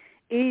Zion,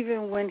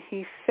 even when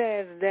he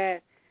says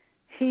that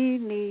he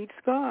needs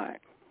God,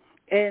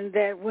 and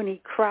that when he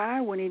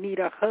cries, when he need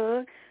a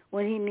hug,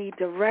 when he need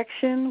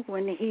direction,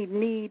 when he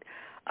need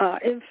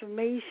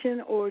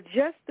information, or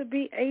just to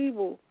be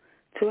able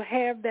to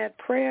have that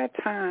prayer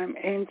time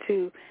and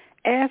to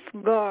ask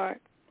God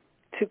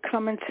to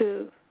come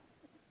into,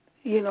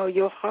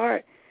 your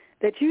heart,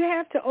 that you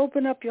have to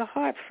open up your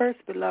heart first,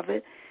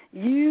 beloved.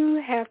 You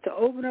have to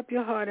open up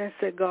your heart and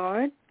say,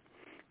 God,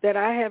 that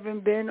I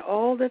haven't been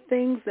all the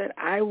things that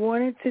I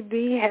wanted to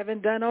be,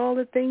 haven't done all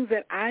the things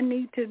that I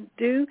need to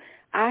do.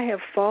 I have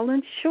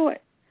fallen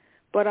short.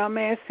 But I'm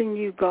asking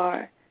you,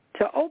 God,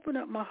 to open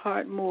up my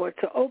heart more,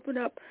 to open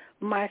up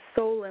my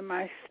soul and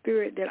my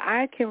spirit, that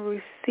I can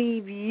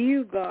receive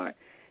you, God,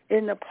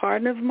 in the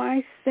pardon of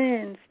my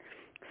sins,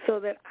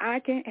 so that I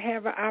can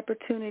have an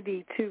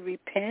opportunity to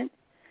repent,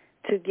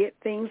 to get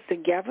things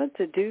together,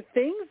 to do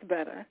things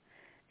better,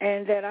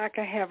 and that I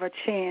can have a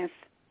chance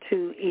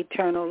to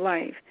eternal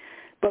life.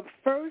 But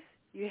first,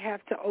 you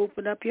have to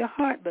open up your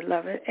heart,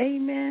 beloved.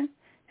 Amen.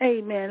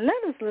 Amen.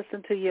 Let us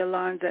listen to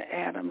Yolanda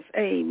Adams.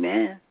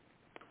 Amen.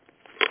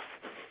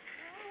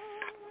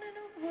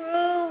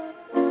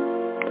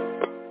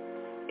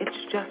 It's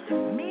just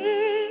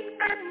me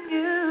and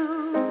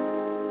you.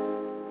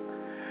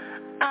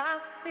 I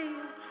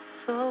feel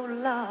so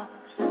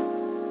lost,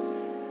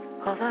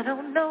 'cause I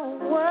don't know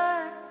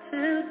what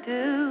to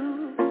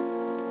do.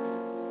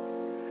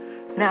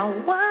 Now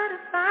what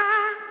if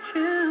I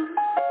choose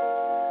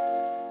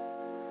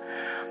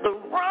the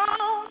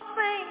wrong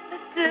thing to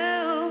do?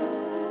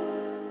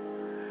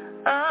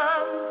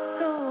 I'm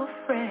so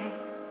afraid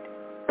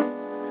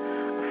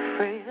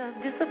of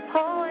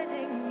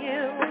disappointing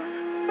you.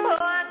 Oh,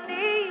 I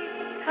need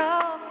to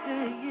talk to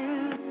you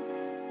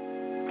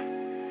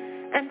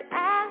and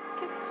ask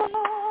you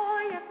for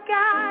your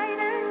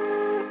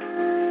guidance,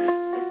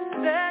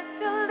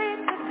 especially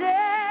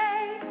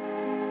today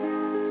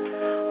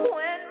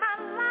when my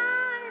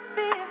life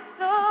is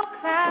so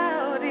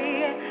cloudy.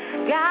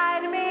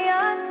 Guide me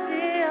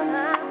until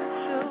I'm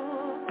sure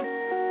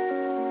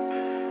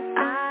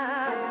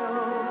I'll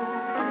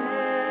open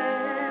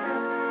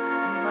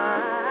my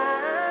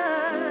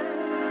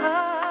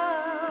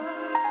heart.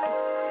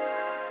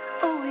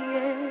 Oh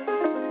yeah.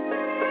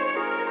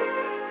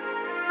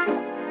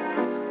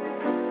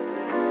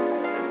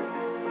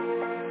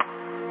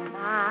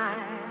 My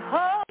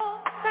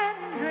hopes and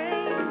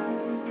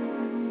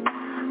dreams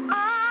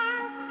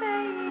are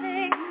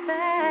fading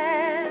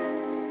fast.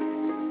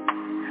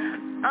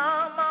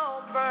 I'm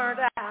all burned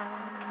out,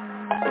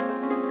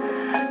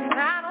 and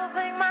I don't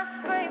think my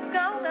strength's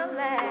gonna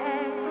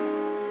last.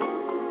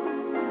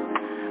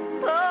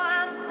 So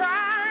I'm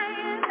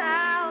crying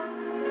out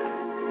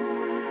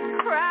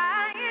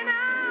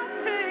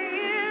to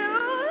you,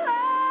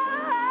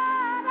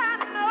 Lord. I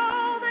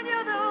know that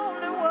you're the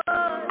only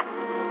one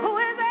who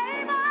is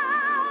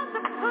able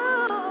to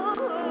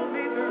pull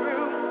me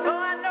through. So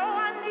I know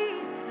I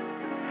need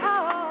to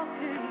talk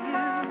to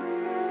you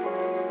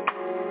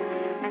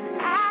and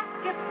ask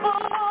you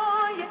for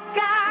your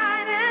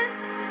guidance,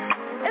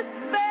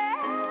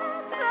 especially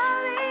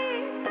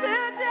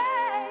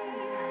today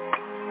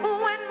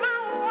when my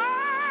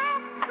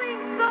world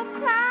seems so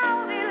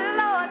cloudy.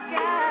 Lord,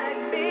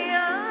 guide me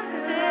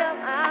until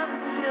I'm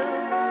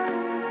sure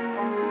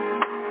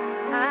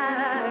I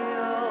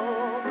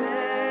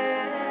open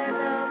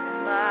up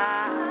my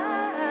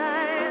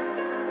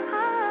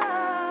heart.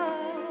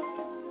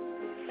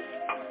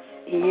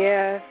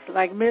 Yes,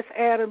 like Miss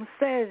Adams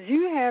says,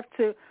 you have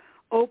to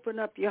open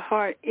up your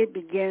heart. It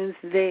begins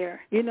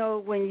there.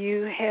 When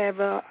you have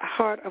a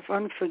heart of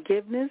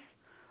unforgiveness,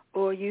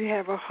 or you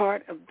have a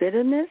heart of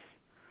bitterness,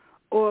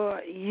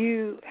 or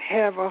you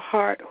have a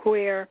heart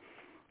where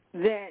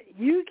that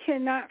you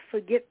cannot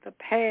forget the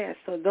past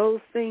or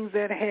those things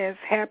that has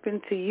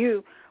happened to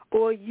you,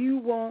 or you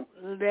won't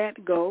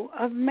let go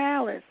of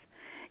malice.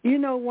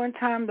 One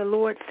time the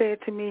Lord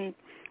said to me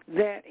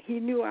that he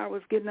knew I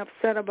was getting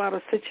upset about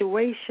a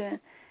situation,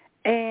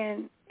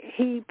 and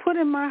he put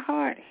in my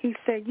heart, he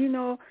said,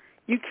 you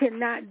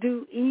cannot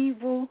do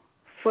evil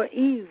for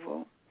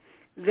evil,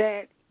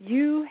 that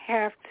you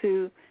have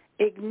to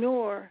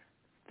ignore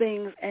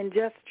things and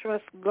just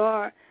trust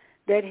God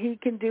that he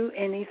can do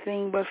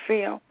anything but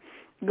fail.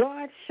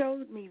 God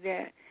showed me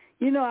that.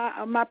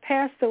 My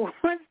pastor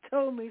once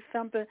told me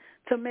something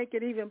to make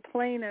it even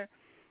plainer.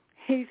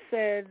 He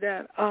said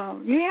that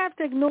you have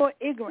to ignore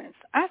ignorance.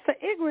 I said,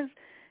 ignorance?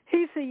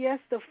 He said, yes,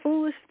 the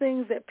foolish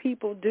things that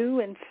people do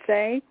and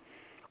say,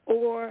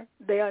 or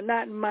they are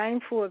not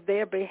mindful of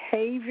their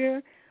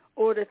behavior,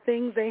 or the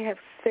things they have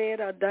said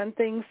or done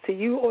things to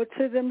you or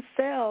to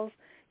themselves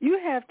You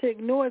have to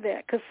ignore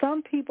that because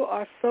some people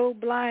are so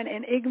blind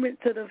and ignorant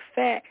to the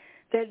fact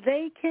that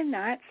they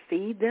cannot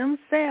see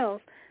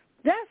themselves.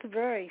 That's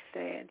very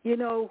sad. You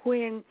know,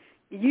 when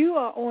you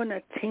are on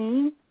a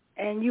team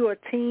and you're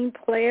a team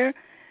player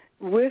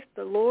with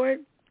the Lord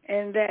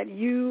and that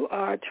you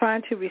are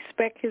trying to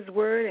respect his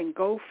word and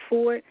go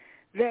for it,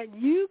 that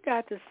you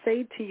got to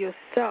say to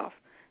yourself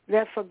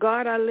that for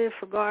God I live,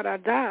 for God I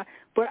die,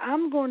 but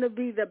I'm going to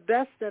be the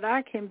best that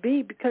I can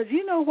be because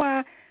you know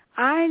why?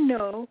 I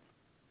know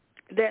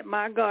that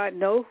my God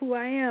knows who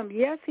I am.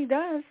 Yes, he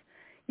does.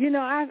 You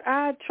know,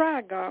 I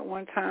tried God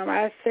one time.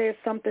 I said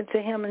something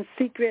to him in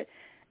secret,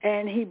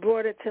 and he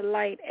brought it to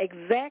light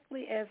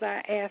exactly as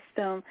I asked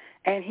him,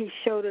 and he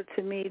showed it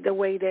to me the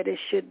way that it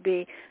should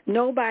be.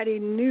 Nobody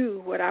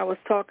knew what I was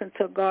talking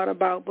to God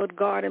about but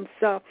God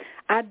himself.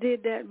 I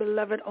did that,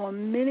 beloved,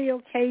 on many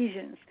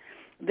occasions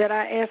that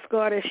I asked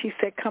God, as she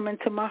said, come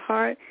into my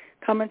heart,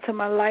 come into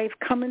my life,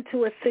 come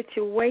into a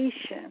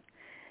situation.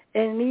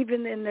 And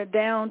even in the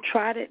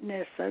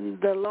downtroddenness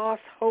and the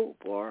lost hope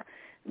or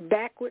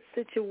backward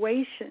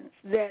situations,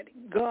 that,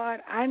 God,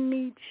 I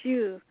need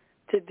you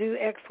to do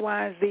X,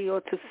 Y, Z, or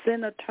to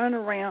send a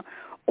turnaround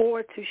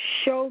or to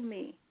show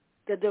me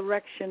the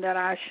direction that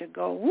I should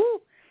go. Woo!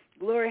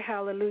 Glory,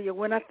 hallelujah.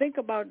 When I think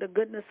about the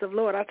goodness of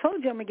Lord, I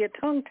told you I'm going to get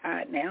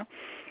tongue-tied now,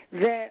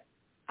 that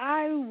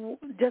I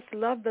just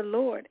love the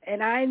Lord,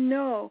 and I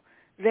know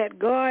that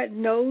God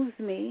knows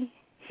me.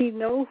 He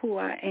knows who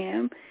I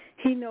am.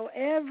 He know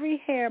every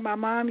hair. My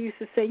mom used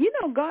to say, you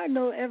know, God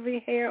knows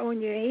every hair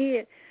on your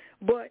head,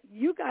 but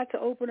you got to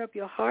open up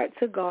your heart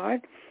to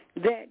God,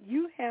 that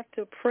you have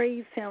to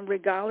praise him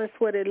regardless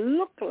what it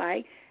looked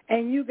like,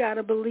 and you got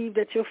to believe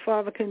that your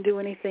Father can do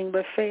anything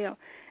but fail.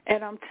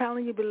 And I'm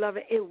telling you,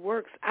 beloved, it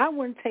works. I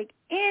wouldn't take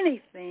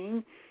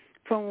anything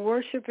from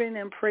worshiping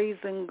and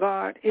praising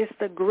God. It's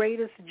the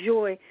greatest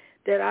joy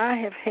that I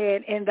have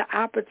had, and the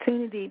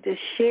opportunity to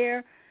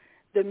share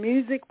the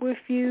music with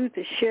you,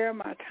 to share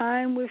my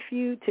time with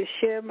you, to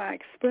share my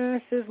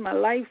experiences, my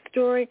life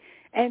story,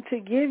 and to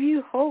give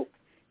you hope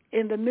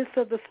in the midst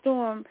of the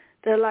storm,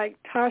 that like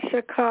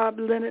Tasha Cobb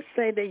Leonard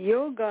say, that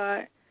your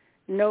God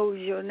knows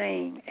your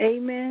name.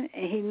 Amen?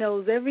 And he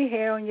knows every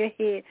hair on your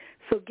head.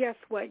 So guess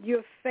what?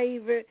 You're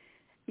favored.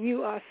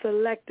 You are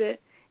selected.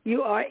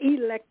 You are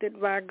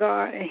elected by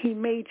God, and he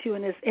made you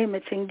in his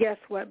image. And guess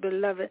what,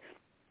 beloved?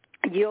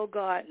 Your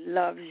God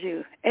loves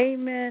you.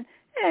 Amen.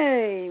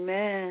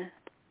 Amen.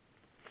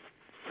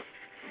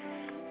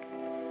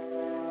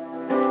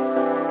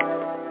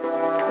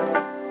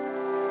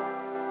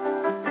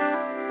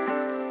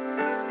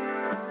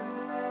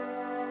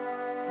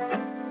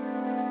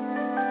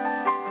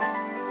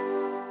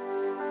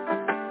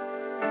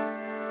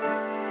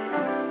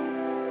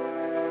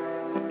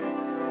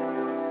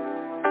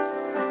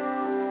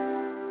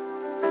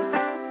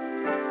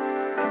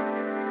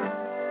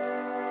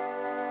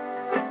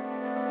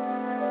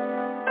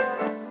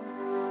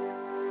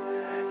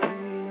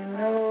 He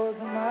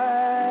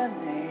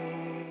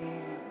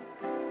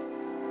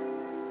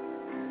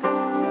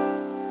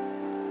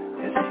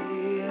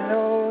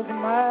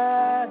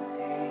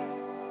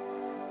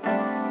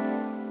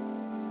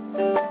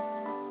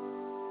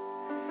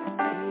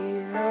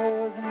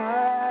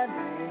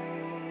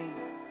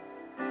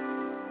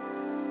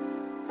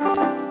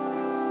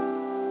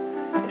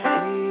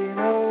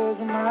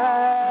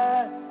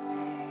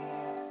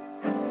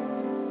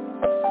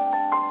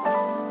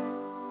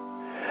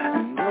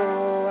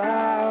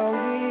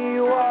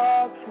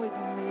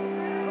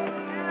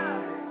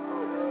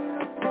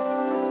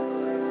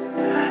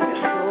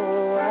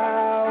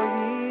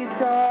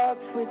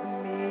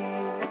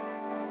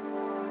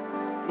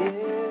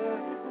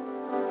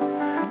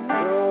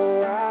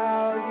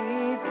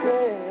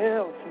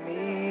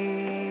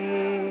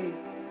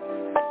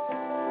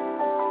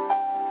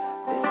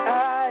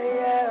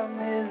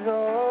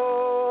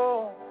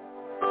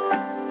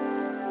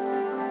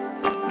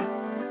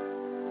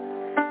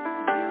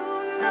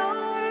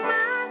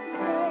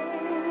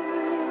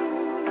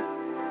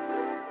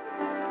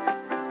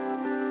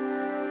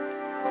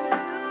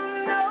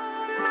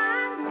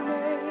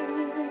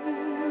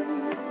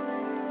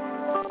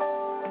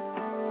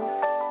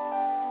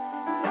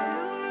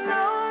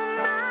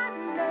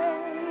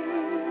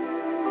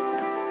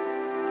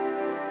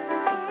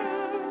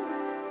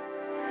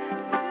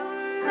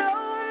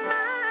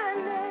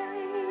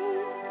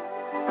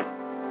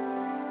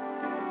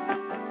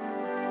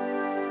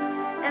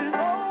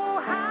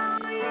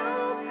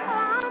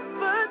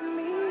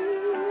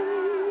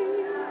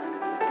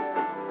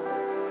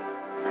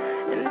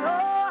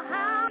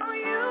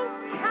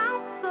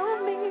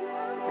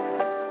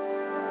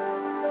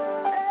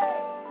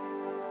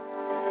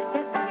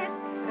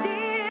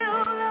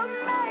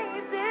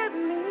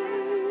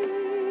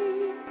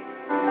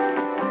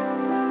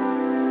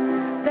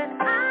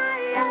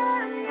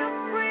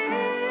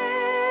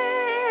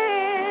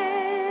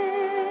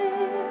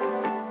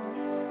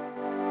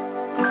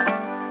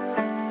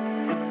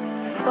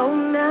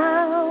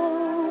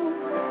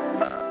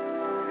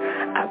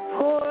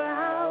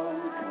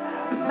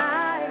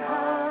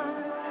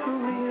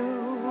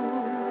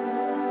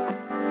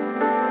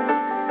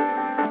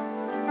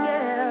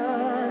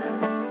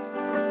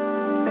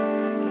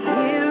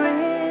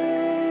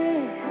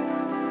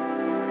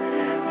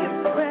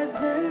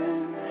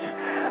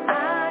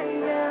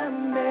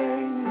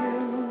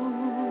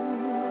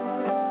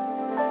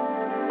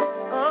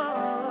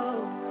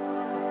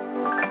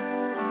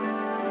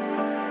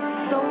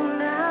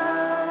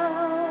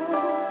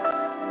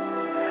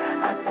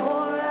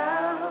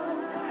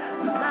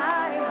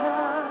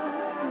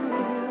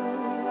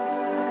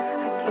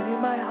give you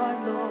my heart,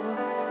 Lord.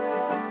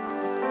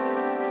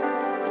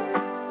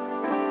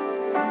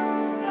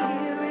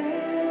 Here in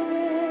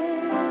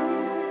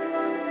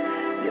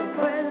your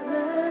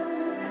presence,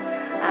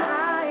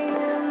 I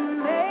am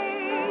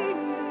made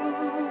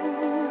new.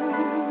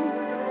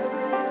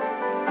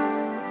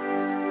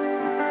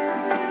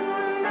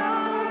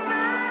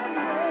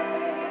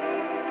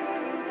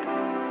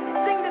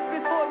 Sing this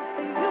before we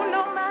sing. You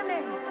know my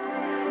name.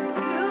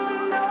 You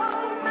know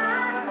my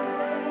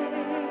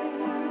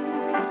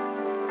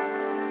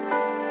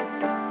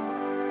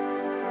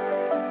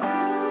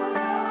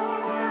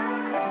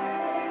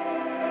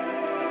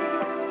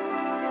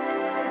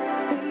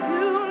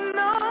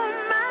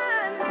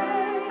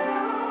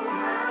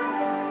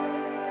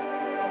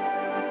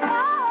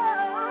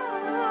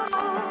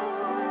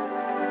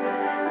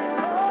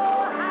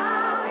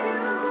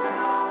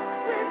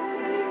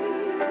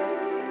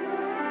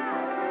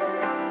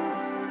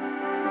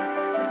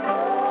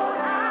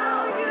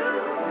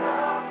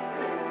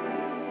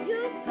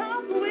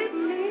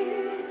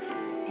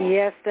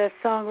Yes, that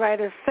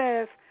songwriter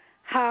says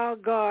how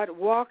God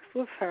walks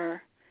with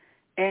her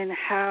and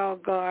how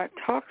God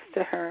talks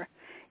to her.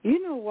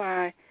 You know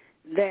why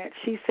that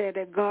she said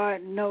that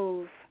God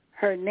knows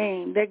her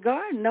name, that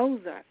God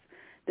knows us,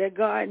 that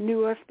God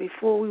knew us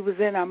before we was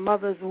in our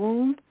mother's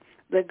womb,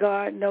 that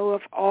God knows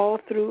us all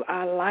through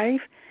our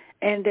life,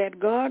 and that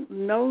God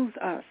knows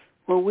us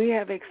when we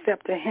have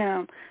accepted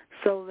him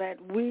so that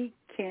we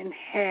can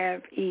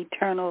have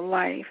eternal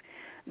life.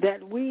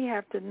 That we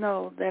have to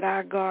know that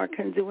our God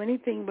can do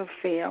anything but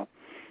fail,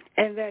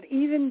 and that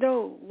even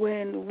though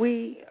when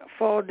we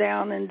fall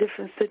down in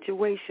different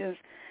situations,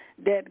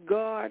 that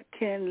God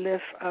can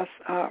lift us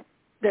up,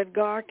 that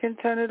God can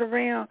turn it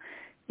around.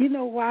 You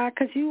know why?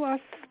 Because you are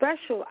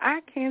special.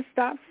 I can't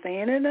stop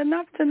saying it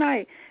enough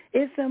tonight.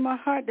 It's in my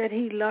heart that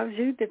he loves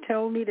you, to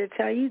tell me to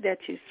tell you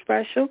that you're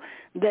special,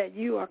 that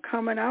you are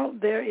coming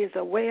out. There is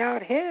a way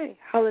out. Hey,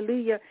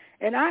 hallelujah.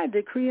 And I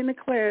decree and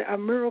declare a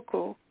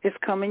miracle is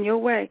coming your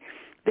way,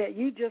 that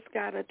you just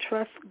got to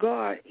trust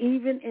God,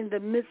 even in the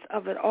midst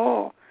of it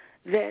all,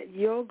 that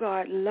your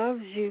God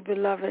loves you,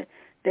 beloved,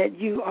 that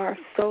you are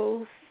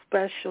so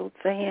special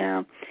to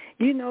him.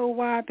 You know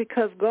why?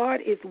 Because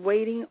God is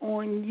waiting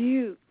on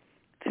you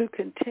to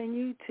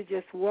continue to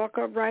just walk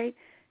upright,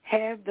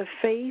 have the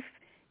faith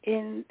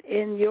in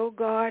your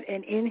God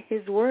and in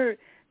his word,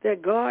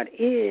 that God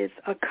is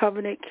a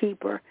covenant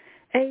keeper.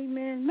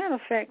 Amen. Matter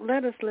of fact,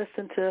 let us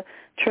listen to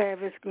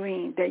Travis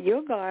Green, that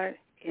your God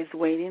is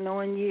waiting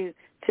on you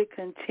to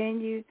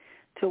continue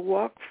to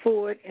walk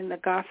forward in the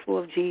gospel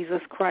of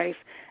Jesus Christ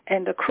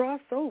and to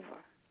cross over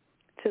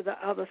to the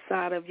other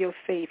side of your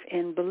faith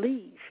and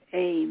believe.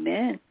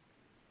 Amen.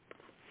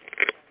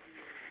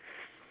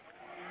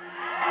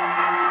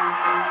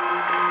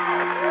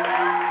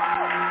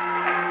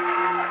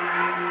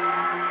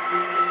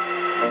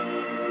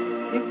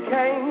 You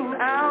came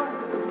out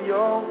of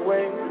your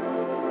way.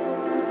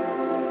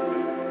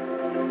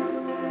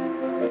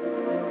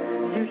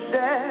 You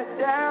sat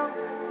down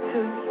to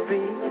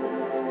speak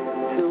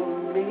to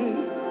me.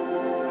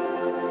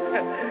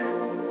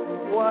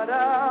 What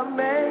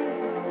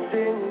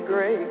amazing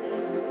grace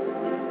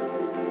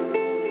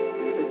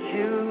that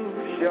you've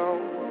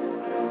shown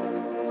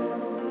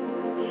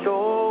so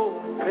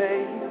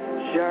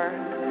patiently,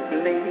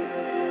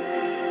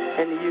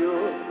 and you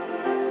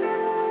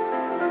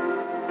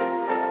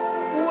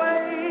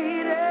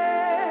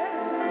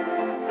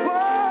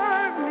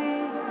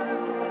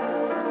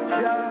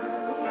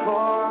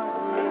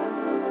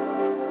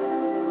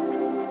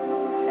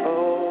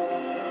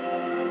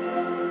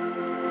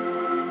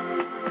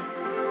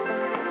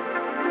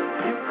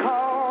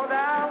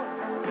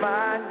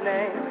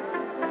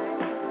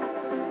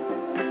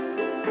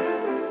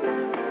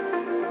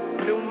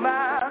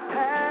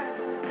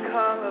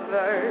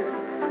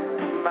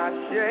my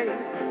shame.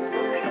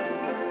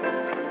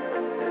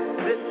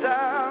 This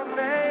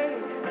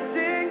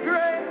amazing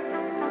grace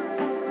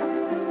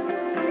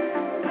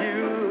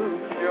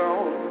you've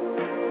shown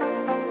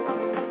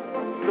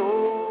so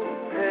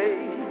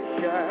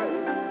patiently.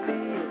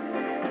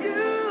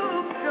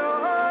 You've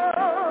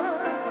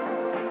shown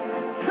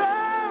so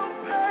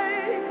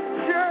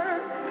patiently,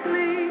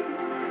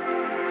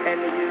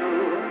 and you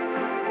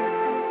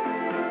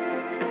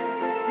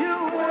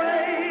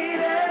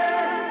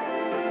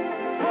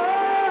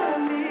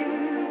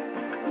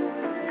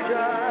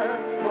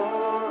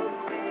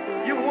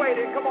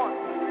come on.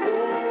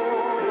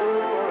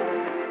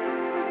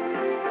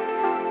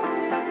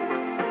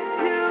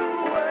 You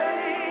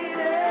waited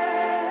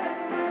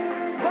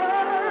for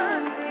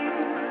me,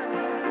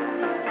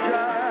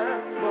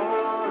 just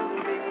for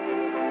me.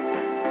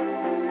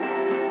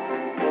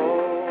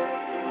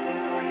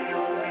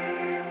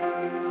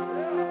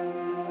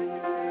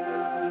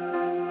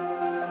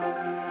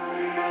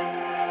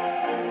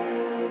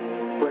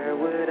 Where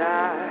would I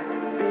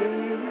be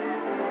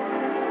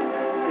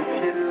if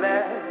you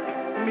left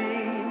me?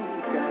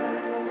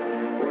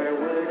 Where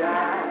would I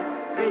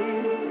be?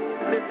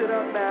 Lift it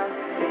up now.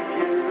 If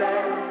you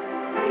let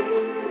me,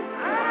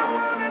 I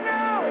wanna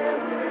know. Where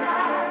would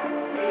I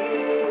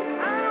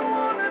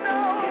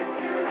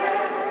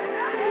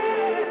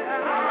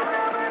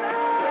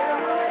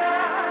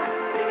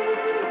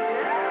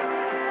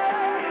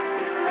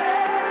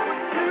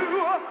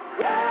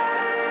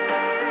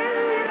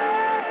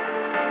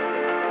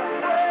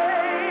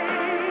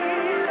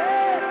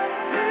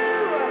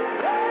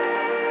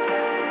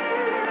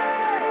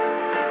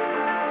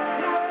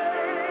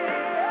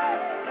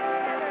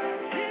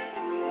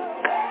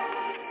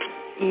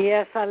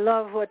Yes, I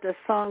love what the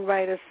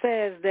songwriter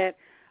says, that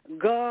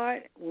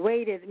God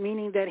waited,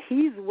 meaning that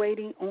he's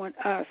waiting on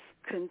us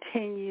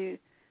continue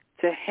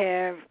to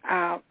have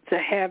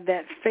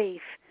that faith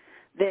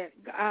that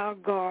our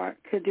God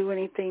could do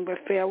anything but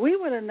fail. We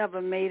would have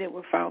never made it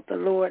without the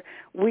Lord.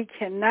 We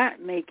cannot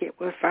make it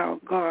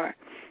without God.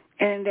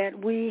 And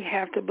that we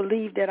have to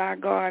believe that our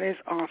God is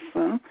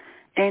awesome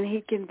and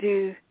he can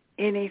do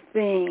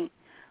anything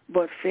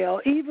but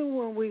fail. Even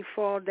when we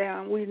fall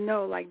down, we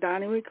know, like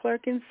Donnie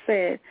McClurkin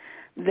said,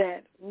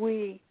 that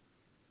we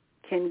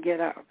can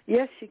get up.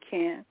 Yes, you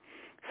can.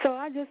 So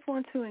I just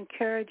want to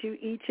encourage you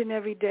each and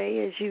every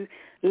day as you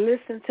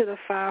listen to the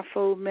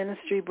Fivefold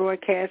Ministry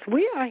broadcast.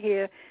 We are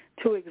here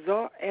to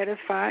exhort,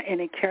 edify,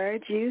 and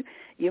encourage you.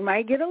 You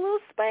might get a little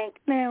spank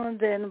now and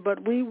then,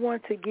 but we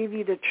want to give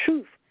you the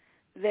truth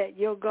that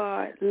your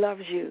God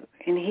loves you,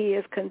 and he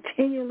is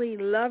continually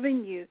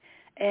loving you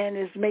and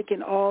is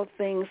making all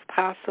things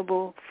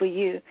possible for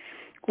you.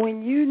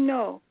 When you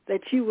know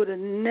that you would have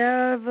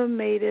never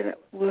made it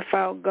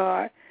without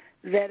God,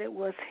 that it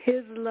was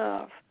his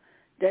love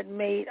that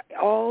made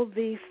all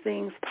these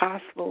things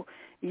possible,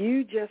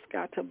 you just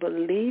got to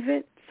believe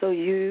it so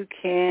you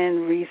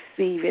can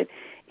receive it.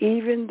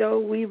 Even though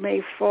we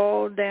may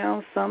fall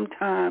down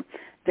sometime,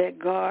 that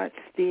God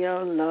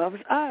still loves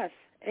us.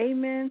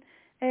 Amen.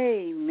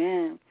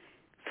 Amen.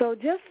 So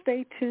just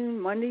stay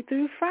tuned Monday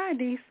through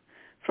Fridays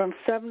from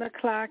 7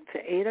 o'clock to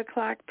 8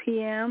 o'clock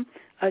p.m.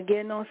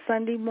 Again on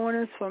Sunday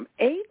mornings from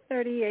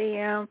 8:30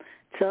 a.m.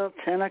 till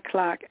 10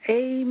 o'clock.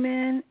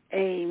 Amen.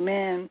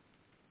 Amen.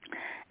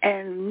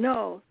 And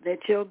know that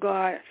your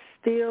God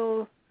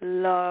still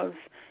loves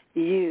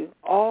you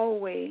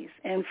always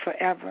and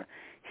forever.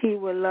 He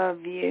will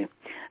love you.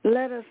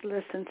 Let us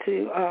listen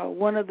to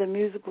one of the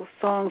musical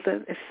songs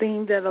that it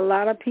seems that a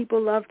lot of people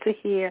love to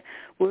hear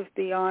with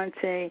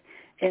Deontay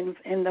in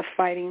the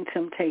Fighting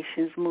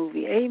Temptations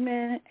movie.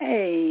 Amen.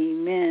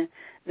 Amen.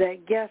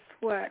 That guess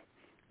what?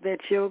 That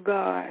your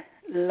God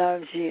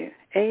loves you.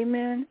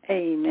 Amen.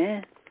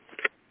 Amen.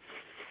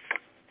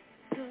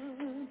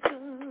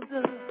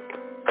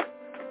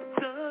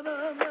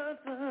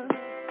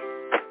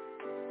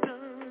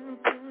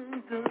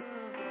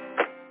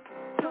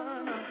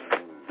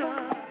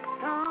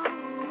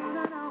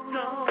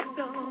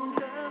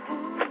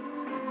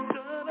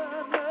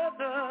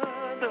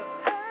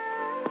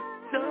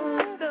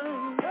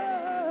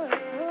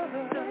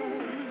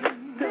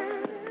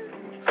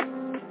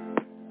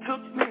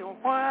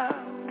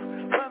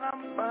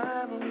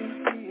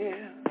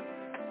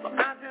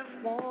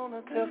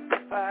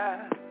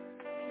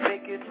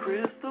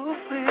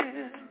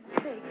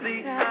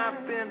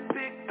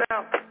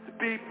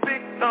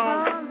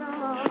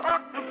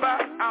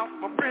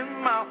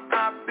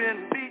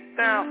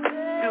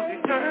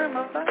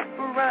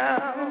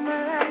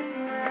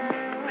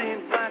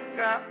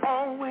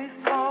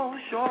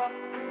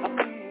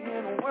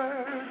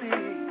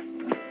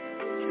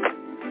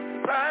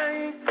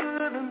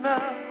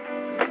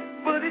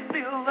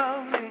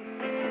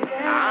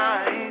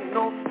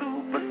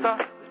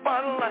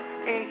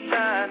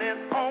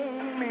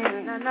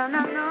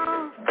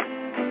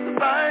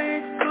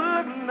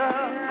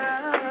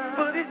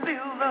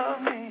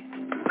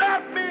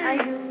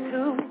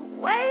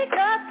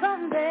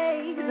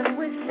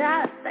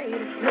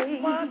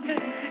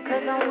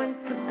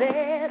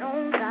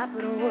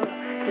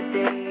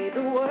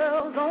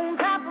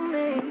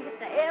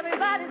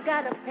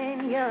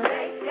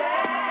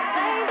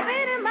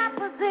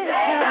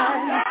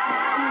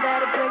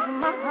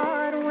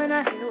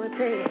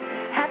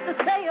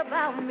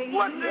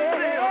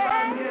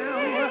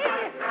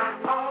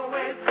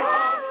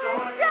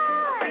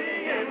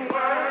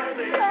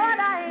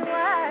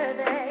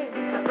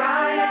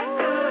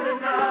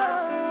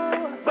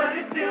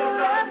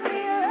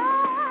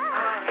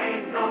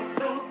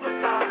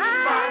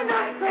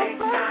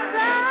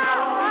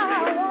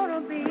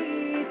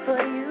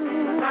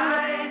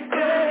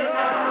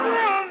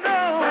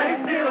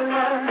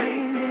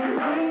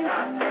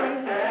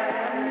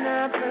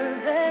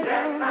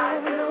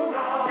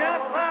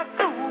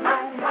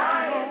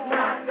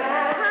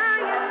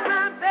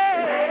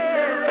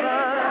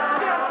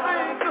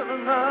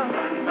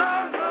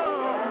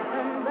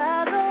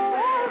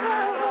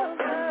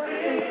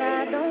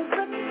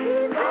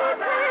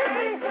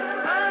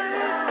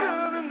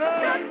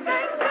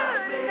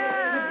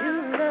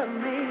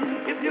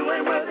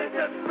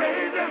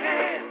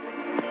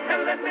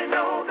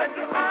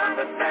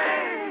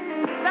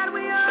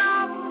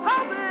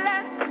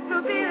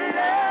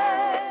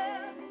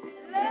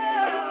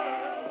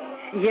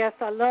 Yes,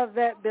 I love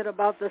that bit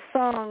about the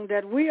song,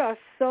 that we are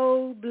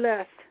so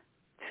blessed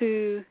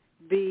to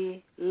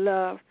be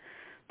loved.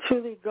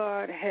 Truly,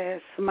 God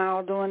has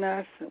smiled on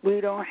us. We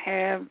don't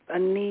have a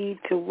need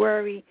to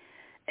worry.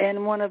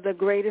 And one of the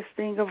greatest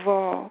things of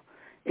all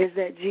is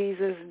that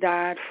Jesus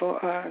died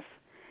for us.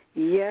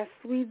 Yes,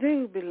 we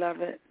do,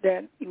 beloved,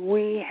 that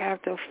we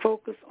have to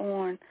focus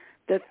on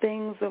the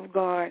things of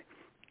God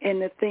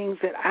and the things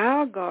that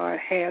our God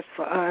has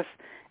for us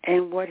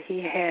and what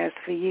he has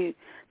for you.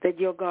 that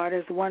your God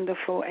is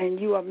wonderful and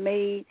you are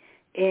made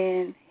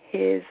in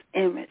his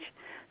image.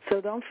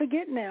 So don't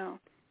forget now,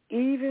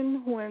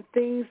 even when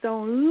things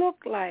don't look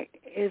like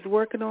it's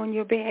working on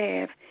your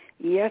behalf,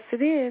 yes,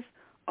 it is.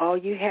 All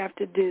you have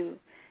to do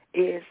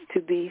is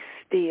to be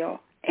still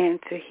and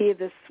to hear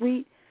the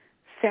sweet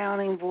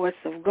sounding voice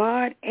of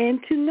God and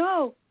to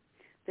know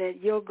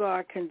that your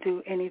God can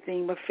do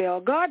anything but fail.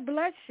 God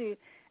bless you,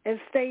 and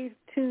stay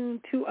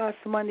tuned to us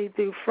Monday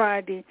through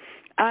Friday.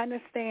 I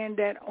understand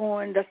that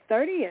on the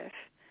 30th,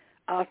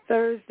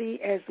 Thursday,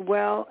 as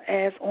well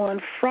as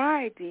on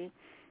Friday,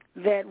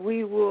 that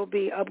we will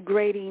be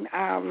upgrading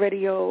our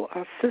radio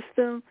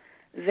system,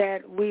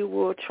 that we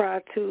will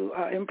try to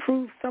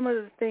improve some of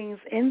the things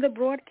in the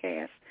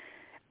broadcast.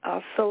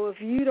 So if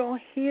you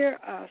don't hear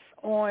us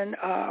on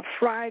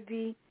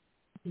Friday,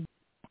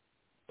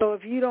 so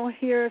if you don't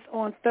hear us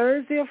on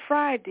Thursday or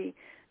Friday,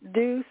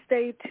 do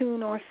stay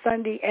tuned on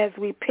Sunday as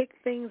we pick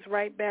things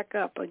right back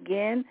up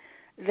again,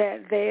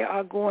 that they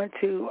are going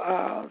to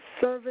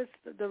service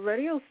the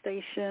radio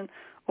station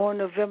on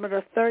November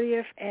the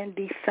 30th and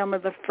December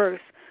the 1st,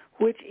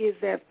 which is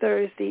that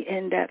Thursday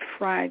and that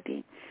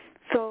Friday.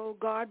 So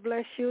God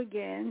bless you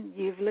again.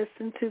 You've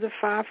listened to the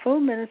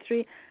Fivefold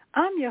Ministry.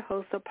 I'm your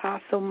host,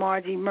 Apostle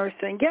Margie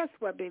Mercer. And guess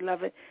what,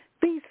 beloved?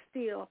 Be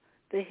still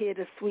to hear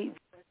the sweet voice.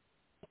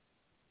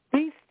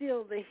 Be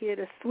still to hear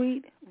the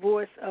sweet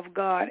voice of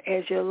God,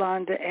 as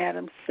Yolanda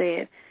Adams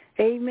said.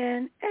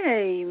 Amen.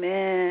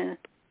 Amen.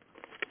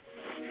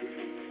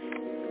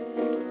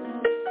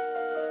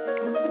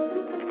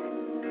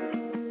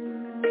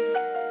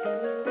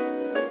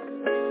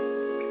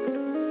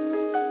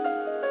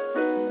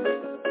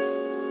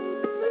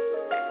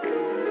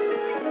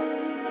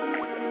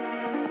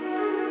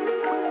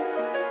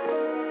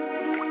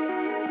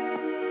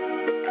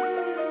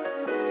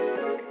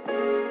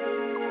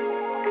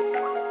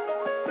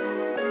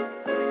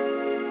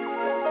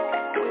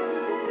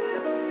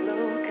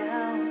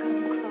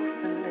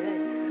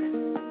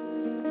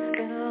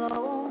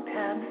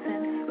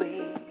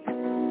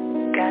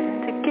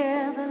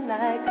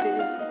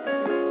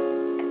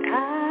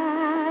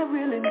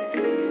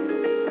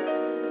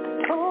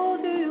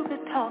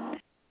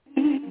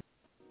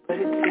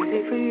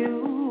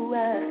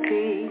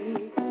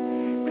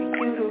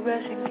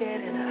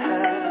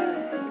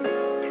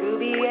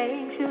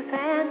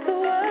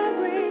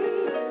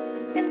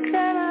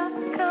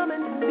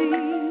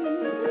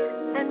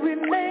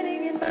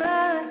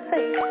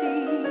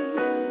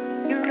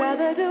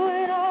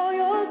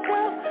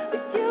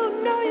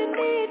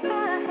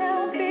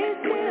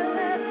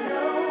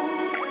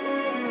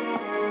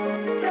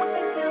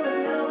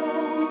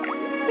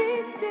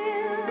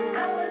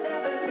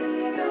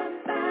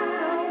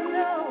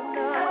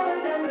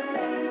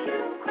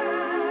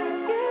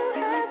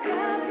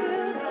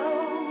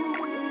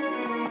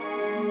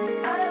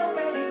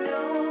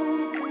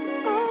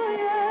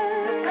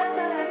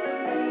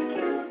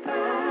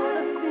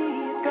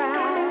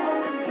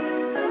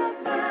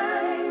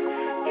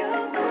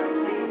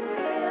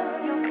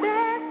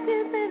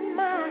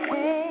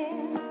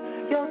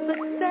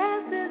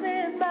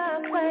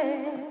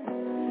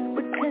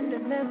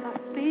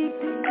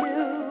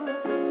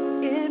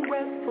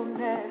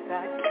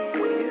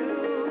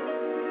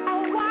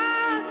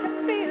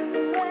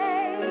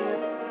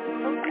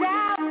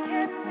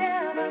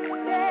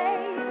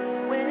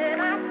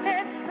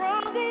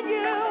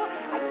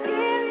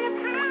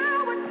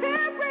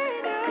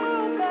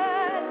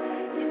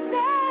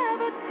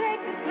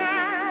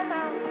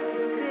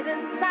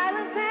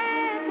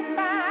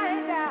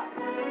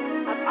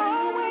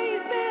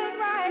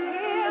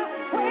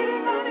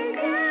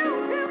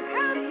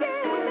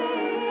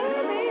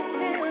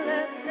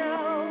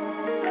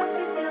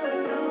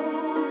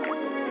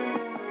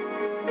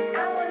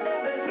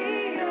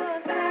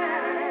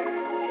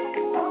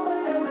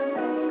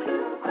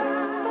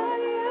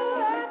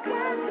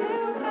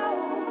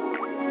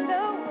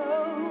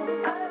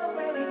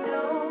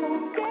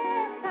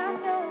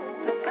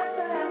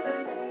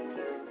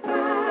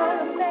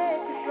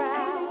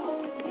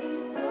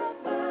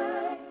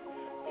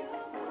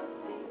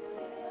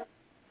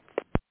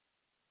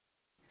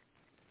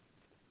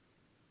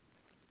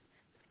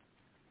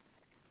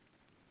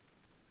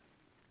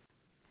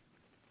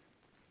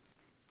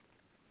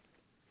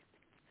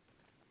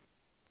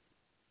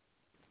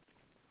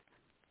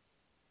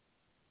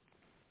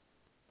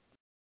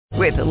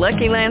 With the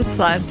Lucky Land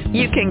Slots,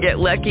 you can get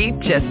lucky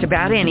just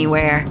about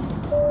anywhere.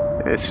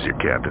 This is your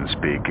captain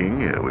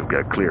speaking. We've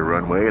got clear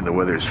runway and the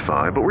weather's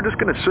fine, but we're just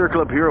going to circle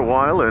up here a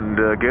while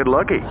and get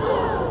lucky.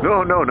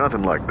 No,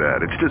 nothing like that.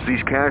 It's just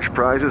these cash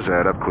prizes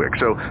add up quick.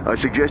 So I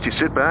suggest you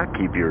sit back,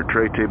 keep your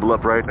tray table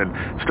upright, and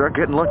start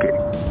getting lucky.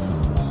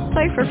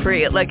 Play for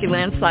free at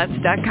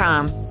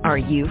LuckyLandSlots.com. Are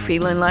you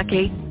feeling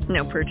lucky?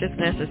 No purchase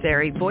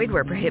necessary. Void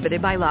where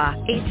prohibited by law.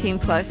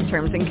 18+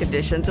 terms and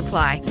conditions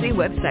apply. See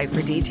website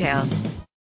for details.